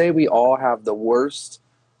 say we all have the worst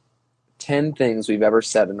 10 things we've ever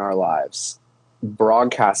said in our lives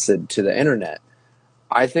broadcasted to the internet,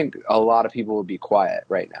 I think a lot of people would be quiet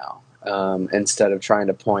right now instead of trying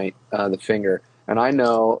to point the finger. And I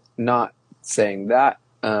know, not saying that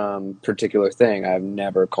particular thing, I've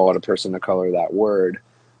never called a person of color that word.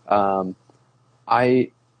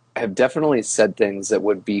 I have definitely said things that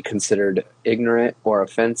would be considered ignorant or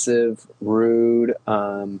offensive, rude,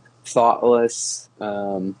 thoughtless,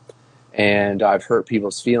 and I've hurt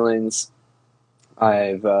people's feelings.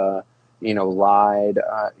 I've lied.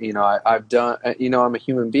 I've done. I'm a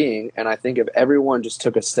human being, and I think if everyone just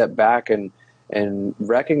took a step back and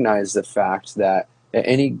recognized the fact that at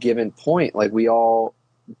any given point, like, we all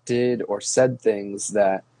did or said things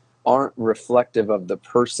that aren't reflective of the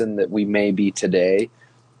person that we may be today,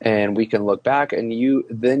 and we can look back and you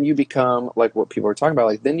become, like what people are talking about,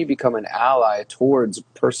 like, then you become an ally towards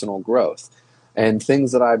personal growth. And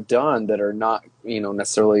things that I've done that are not,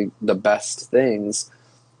 necessarily the best things,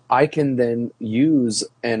 I can then use,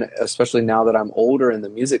 and especially now that I'm older in the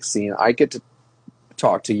music scene, I get to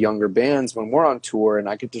talk to younger bands when we're on tour, and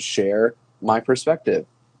I get to share my perspective.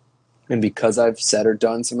 And because I've said or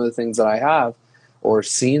done some of the things that I have, or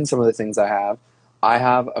seen some of the things I have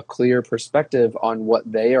a clear perspective on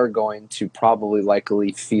what they are going to probably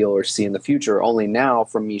likely feel or see in the future. Only now,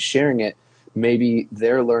 from me sharing it, maybe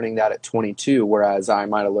they're learning that at 22, whereas I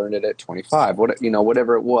might have learned it at 25,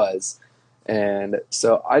 whatever it was. And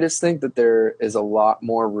so I just think that there is a lot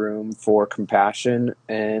more room for compassion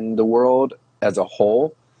in the world as a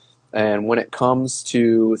whole. And when it comes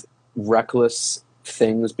to reckless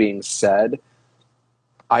things being said,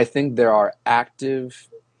 I think there are active,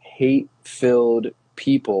 hate-filled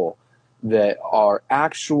people that are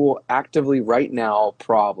actively right now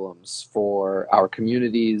problems for our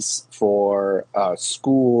communities, for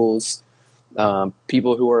schools,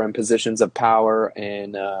 people who are in positions of power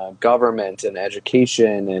in government and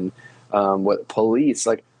education and police.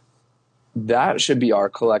 Like, that should be our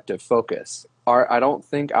collective focus. I don't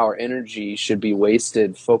think our energy should be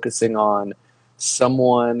wasted focusing on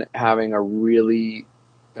someone having a really,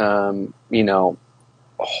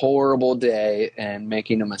 horrible day and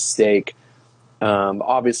making a mistake.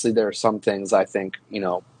 Obviously, there are some things I think,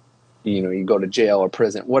 you go to jail or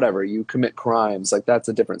prison, whatever, you commit crimes, like that's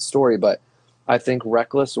a different story. But I think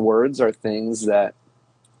reckless words are things that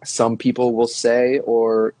some people will say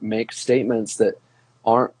or make statements that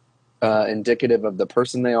aren't indicative of the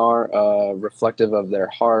person they are, reflective of their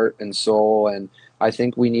heart and soul. And I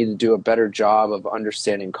think we need to do a better job of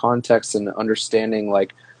understanding context and understanding,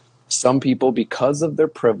 like, some people, because of their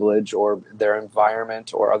privilege or their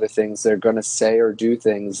environment or other things, they're going to say or do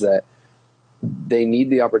things that they need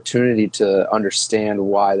the opportunity to understand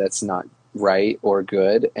why that's not right or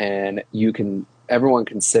good. And everyone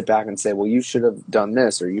can sit back and say, well, you should have done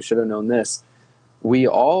this or you should have known this. We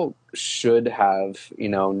all should have,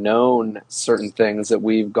 known certain things that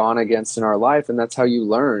we've gone against in our life, and that's how you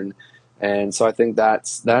learn. And so I think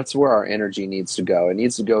that's where our energy needs to go. It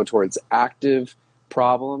needs to go towards active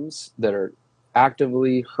problems that are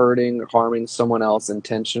actively hurting or harming someone else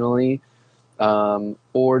intentionally,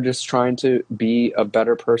 or just trying to be a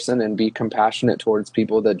better person and be compassionate towards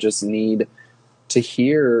people that just need to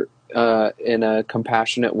hear in a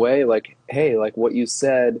compassionate way, like, hey, like what you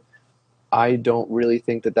said, I don't really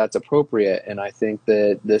think that that's appropriate, and I think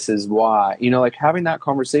that this is why. Like, having that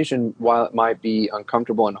conversation, while it might be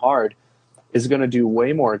uncomfortable and hard, is going to do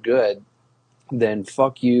way more good than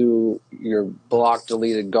fuck you, you're blocked,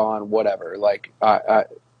 deleted, gone, whatever. Like,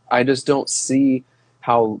 I just don't see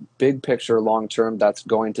how big picture, long term, that's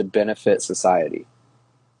going to benefit society.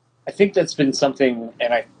 I think that's been something,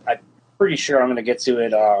 and I'm pretty sure I'm going to get to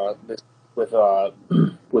it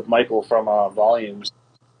with Michael from Volumes,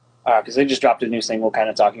 because they just dropped a new single kind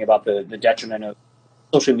of talking about the detriment of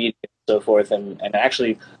social media and so forth. And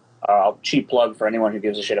actually, cheap plug for anyone who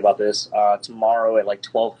gives a shit about this. Tomorrow at like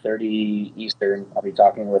 12:30 Eastern, I'll be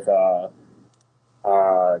talking with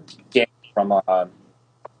Dan from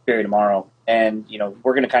Barry Tomorrow. And,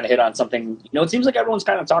 we're going to kind of hit on something. It seems like everyone's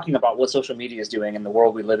kind of talking about what social media is doing in the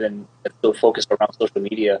world we live in that's so focused around social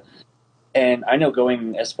media. And I know,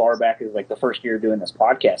 going as far back as like the first year doing this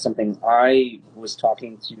podcast, something I was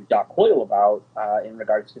talking to Doc Hoyle about in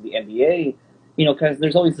regards to the NBA, because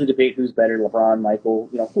there's always the debate who's better, LeBron, Michael,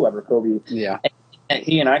 whoever, Kobe. Yeah. And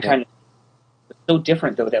he and I kind of, it's so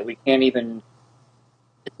different though that we can't even,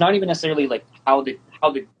 it's not even necessarily like how the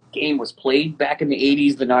game was played back in the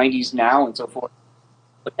 80s, the 90s, now and so forth.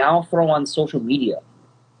 But now throw on social media.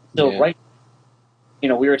 So right, we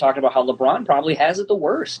were talking about how LeBron probably has it the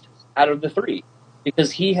worst out of the three,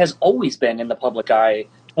 because he has always been in the public eye,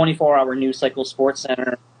 24-hour news cycle, Sports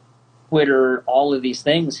Center, Twitter, all of these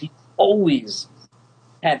things. He's always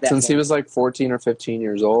had that. Since he was like 14 or 15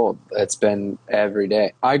 years old, it's been every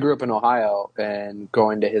day. I grew up in Ohio, and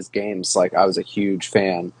going to his games, like, I was a huge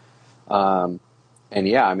fan. And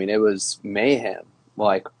yeah, I mean, it was mayhem.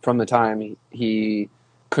 Like, from the time he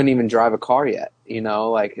couldn't even drive a car yet,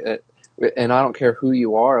 and I don't care who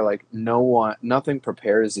you are, like, nothing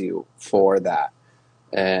prepares you for that.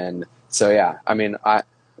 And so, yeah, I mean,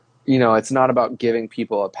 it's not about giving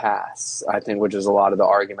people a pass, I think, which is a lot of the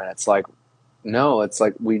argument. It's like, no, it's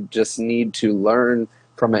like we just need to learn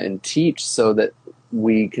from it and teach so that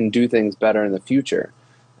we can do things better in the future.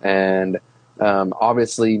 And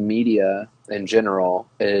obviously media in general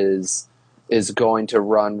is going to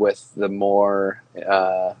run with the more,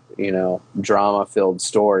 drama-filled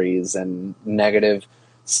stories and negative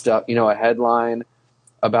stuff. A headline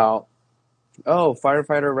about,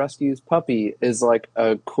 firefighter rescues puppy is like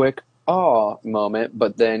a quick awe moment,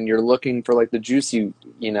 but then you're looking for like the juicy,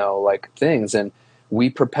 like things. And we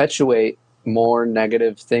perpetuate more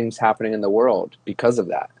negative things happening in the world because of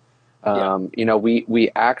that. Yeah.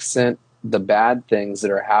 We accent the bad things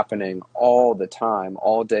that are happening all the time,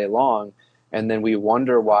 all day long. And then we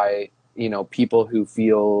wonder why, people who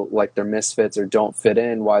feel like they're misfits or don't fit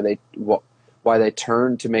in, why they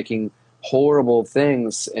turn to making horrible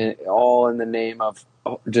things, all in the name of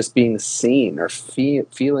just being seen or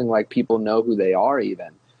feeling like people know who they are even.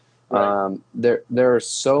 Right. There are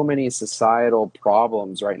so many societal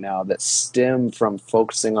problems right now that stem from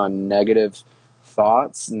focusing on negative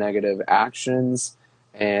thoughts, negative actions,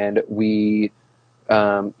 and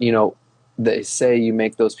they say you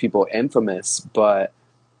make those people infamous, but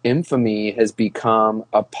infamy has become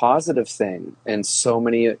a positive thing in so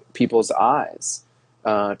many people's eyes,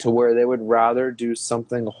 to where they would rather do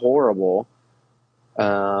something horrible.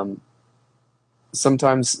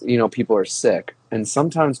 Sometimes, people are sick, and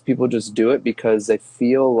sometimes people just do it because they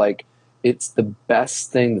feel like it's the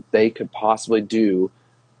best thing that they could possibly do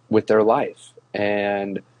with their life.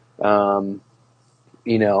 And,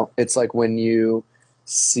 it's like when you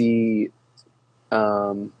see,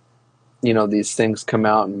 these things come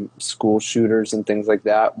out and school shooters and things like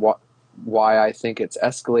that. Why I think it's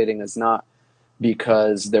escalating is not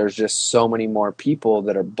because there's just so many more people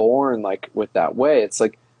that are born like with that way. It's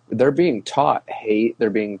like they're being taught hate. They're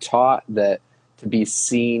being taught that to be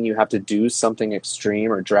seen, you have to do something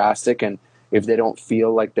extreme or drastic. And if they don't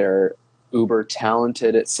feel like they're uber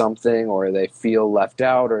talented at something, or they feel left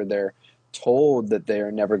out, or they're told that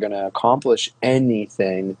they're never going to accomplish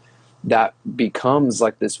anything, that becomes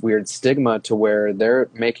like this weird stigma to where they're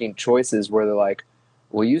making choices where they're like,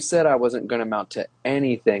 well, you said I wasn't going to amount to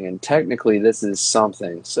anything, and technically this is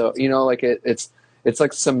something. So, like it's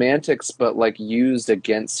like semantics, but like used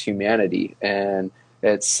against humanity. And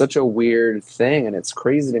it's such a weird thing. And it's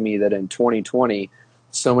crazy to me that in 2020,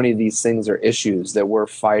 so many of these things are issues that we're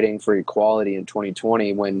fighting for equality in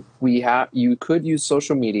 2020, when you could use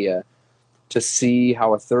social media to see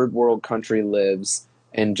how a third world country lives,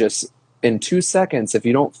 and just in 2 seconds, if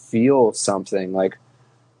you don't feel something like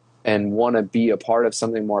and want to be a part of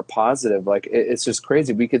something more positive, like it's just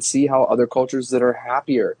crazy. We could see how other cultures that are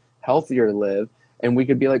happier, healthier live, and we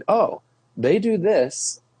could be like, oh, they do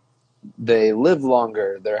this, they live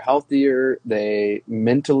longer, they're healthier, they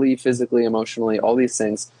mentally, physically, emotionally, all these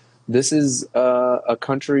things. This is a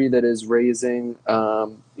country that is raising,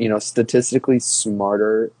 statistically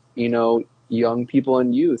smarter, young people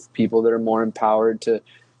and youth, people that are more empowered to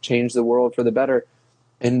change the world for the better.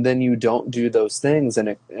 And then you don't do those things,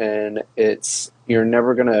 and it's you're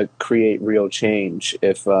never going to create real change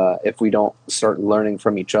if we don't start learning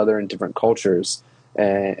from each other in different cultures.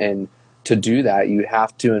 And to do that, you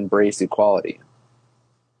have to embrace equality.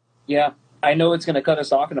 Yeah, I know it's going to cut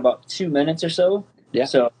us off in about 2 minutes or so. Yeah.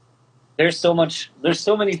 So there's so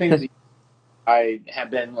many things that I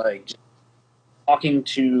have been like just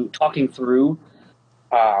talking through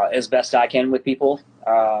as best I can with people.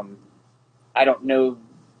 I don't know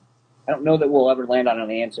that we'll ever land on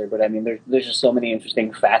an answer, but I mean, there's just so many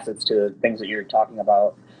interesting facets to things that you're talking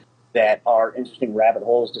about that are interesting rabbit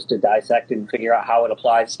holes just to dissect and figure out how it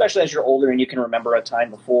applies, especially as you're older and you can remember a time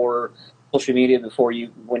before social media,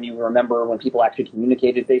 when you remember when people actually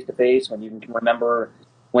communicated face to face, when you can remember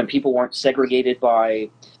when people weren't segregated by,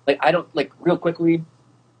 like, I don't, like, real quickly,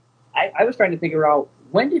 I was trying to figure out,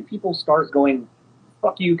 when did people start going,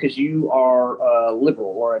 fuck you because you are a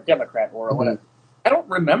liberal or a Democrat or whatever. I don't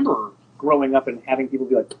remember growing up and having people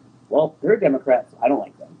be like, well, they're Democrats, I don't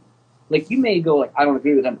like them. Like, you may go, like, I don't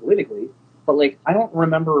agree with them politically, but, like, I don't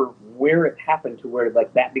remember where it happened to where,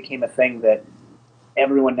 like, that became a thing that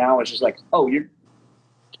everyone now is just like, oh,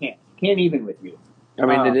 can't even with you. I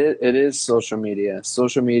mean, it is social media.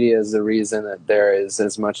 Social media is the reason that there is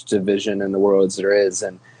as much division in the world as there is.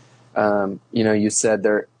 And, you said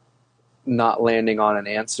they're not landing on an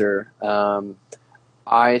answer.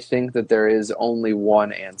 I think that there is only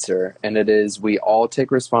one answer, and it is we all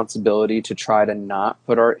take responsibility to try to not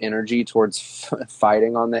put our energy towards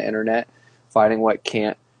fighting on the internet, fighting what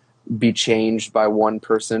can't be changed by one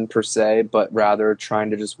person per se, but rather trying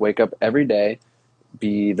to just wake up every day,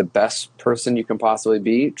 be the best person you can possibly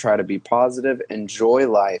be, try to be positive, enjoy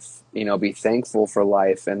life, be thankful for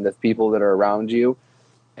life and the people that are around you.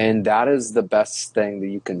 And that is the best thing that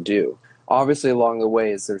you can do. Obviously, along the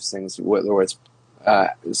ways, there's things where it's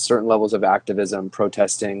certain levels of activism,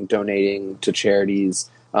 protesting, donating to charities,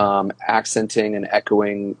 accenting and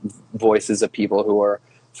echoing voices of people who are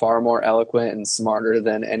far more eloquent and smarter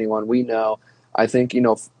than anyone we know. I think,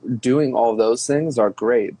 doing all those things are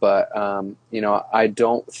great, but, I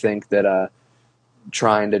don't think that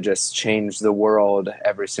trying to just change the world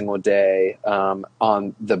every single day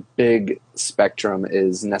on the big spectrum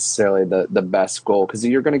is necessarily the best goal, because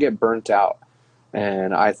you're going to get burnt out.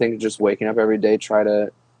 And I think just waking up every day, try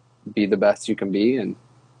to be the best you can be, and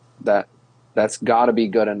that's got to be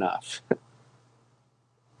good enough.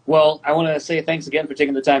 Well, I want to say thanks again for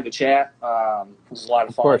taking the time to chat. It was a lot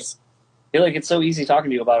of fun. Of course. I feel like it's so easy talking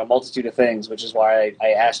to you about a multitude of things, which is why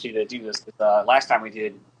I asked you to do this. Last time we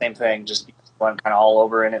did the same thing, just went kind of all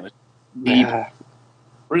over, and it was deep,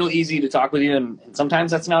 real easy to talk with you. And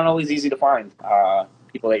sometimes that's not always easy to find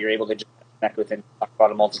people that you're able to just connect with and talk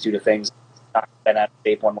about a multitude of things, not been out of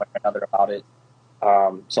shape one way or another about it.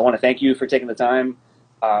 So I want to thank you for taking the time.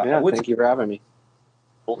 Thank you for having me.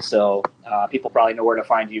 So people probably know where to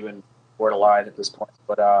find you and where to live at this point.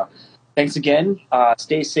 But thanks again.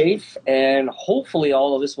 Stay safe, and hopefully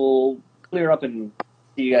all of this will clear up and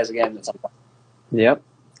see you guys again at some point. Yep.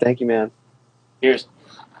 Thank you, man. Cheers.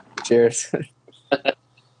 Cheers.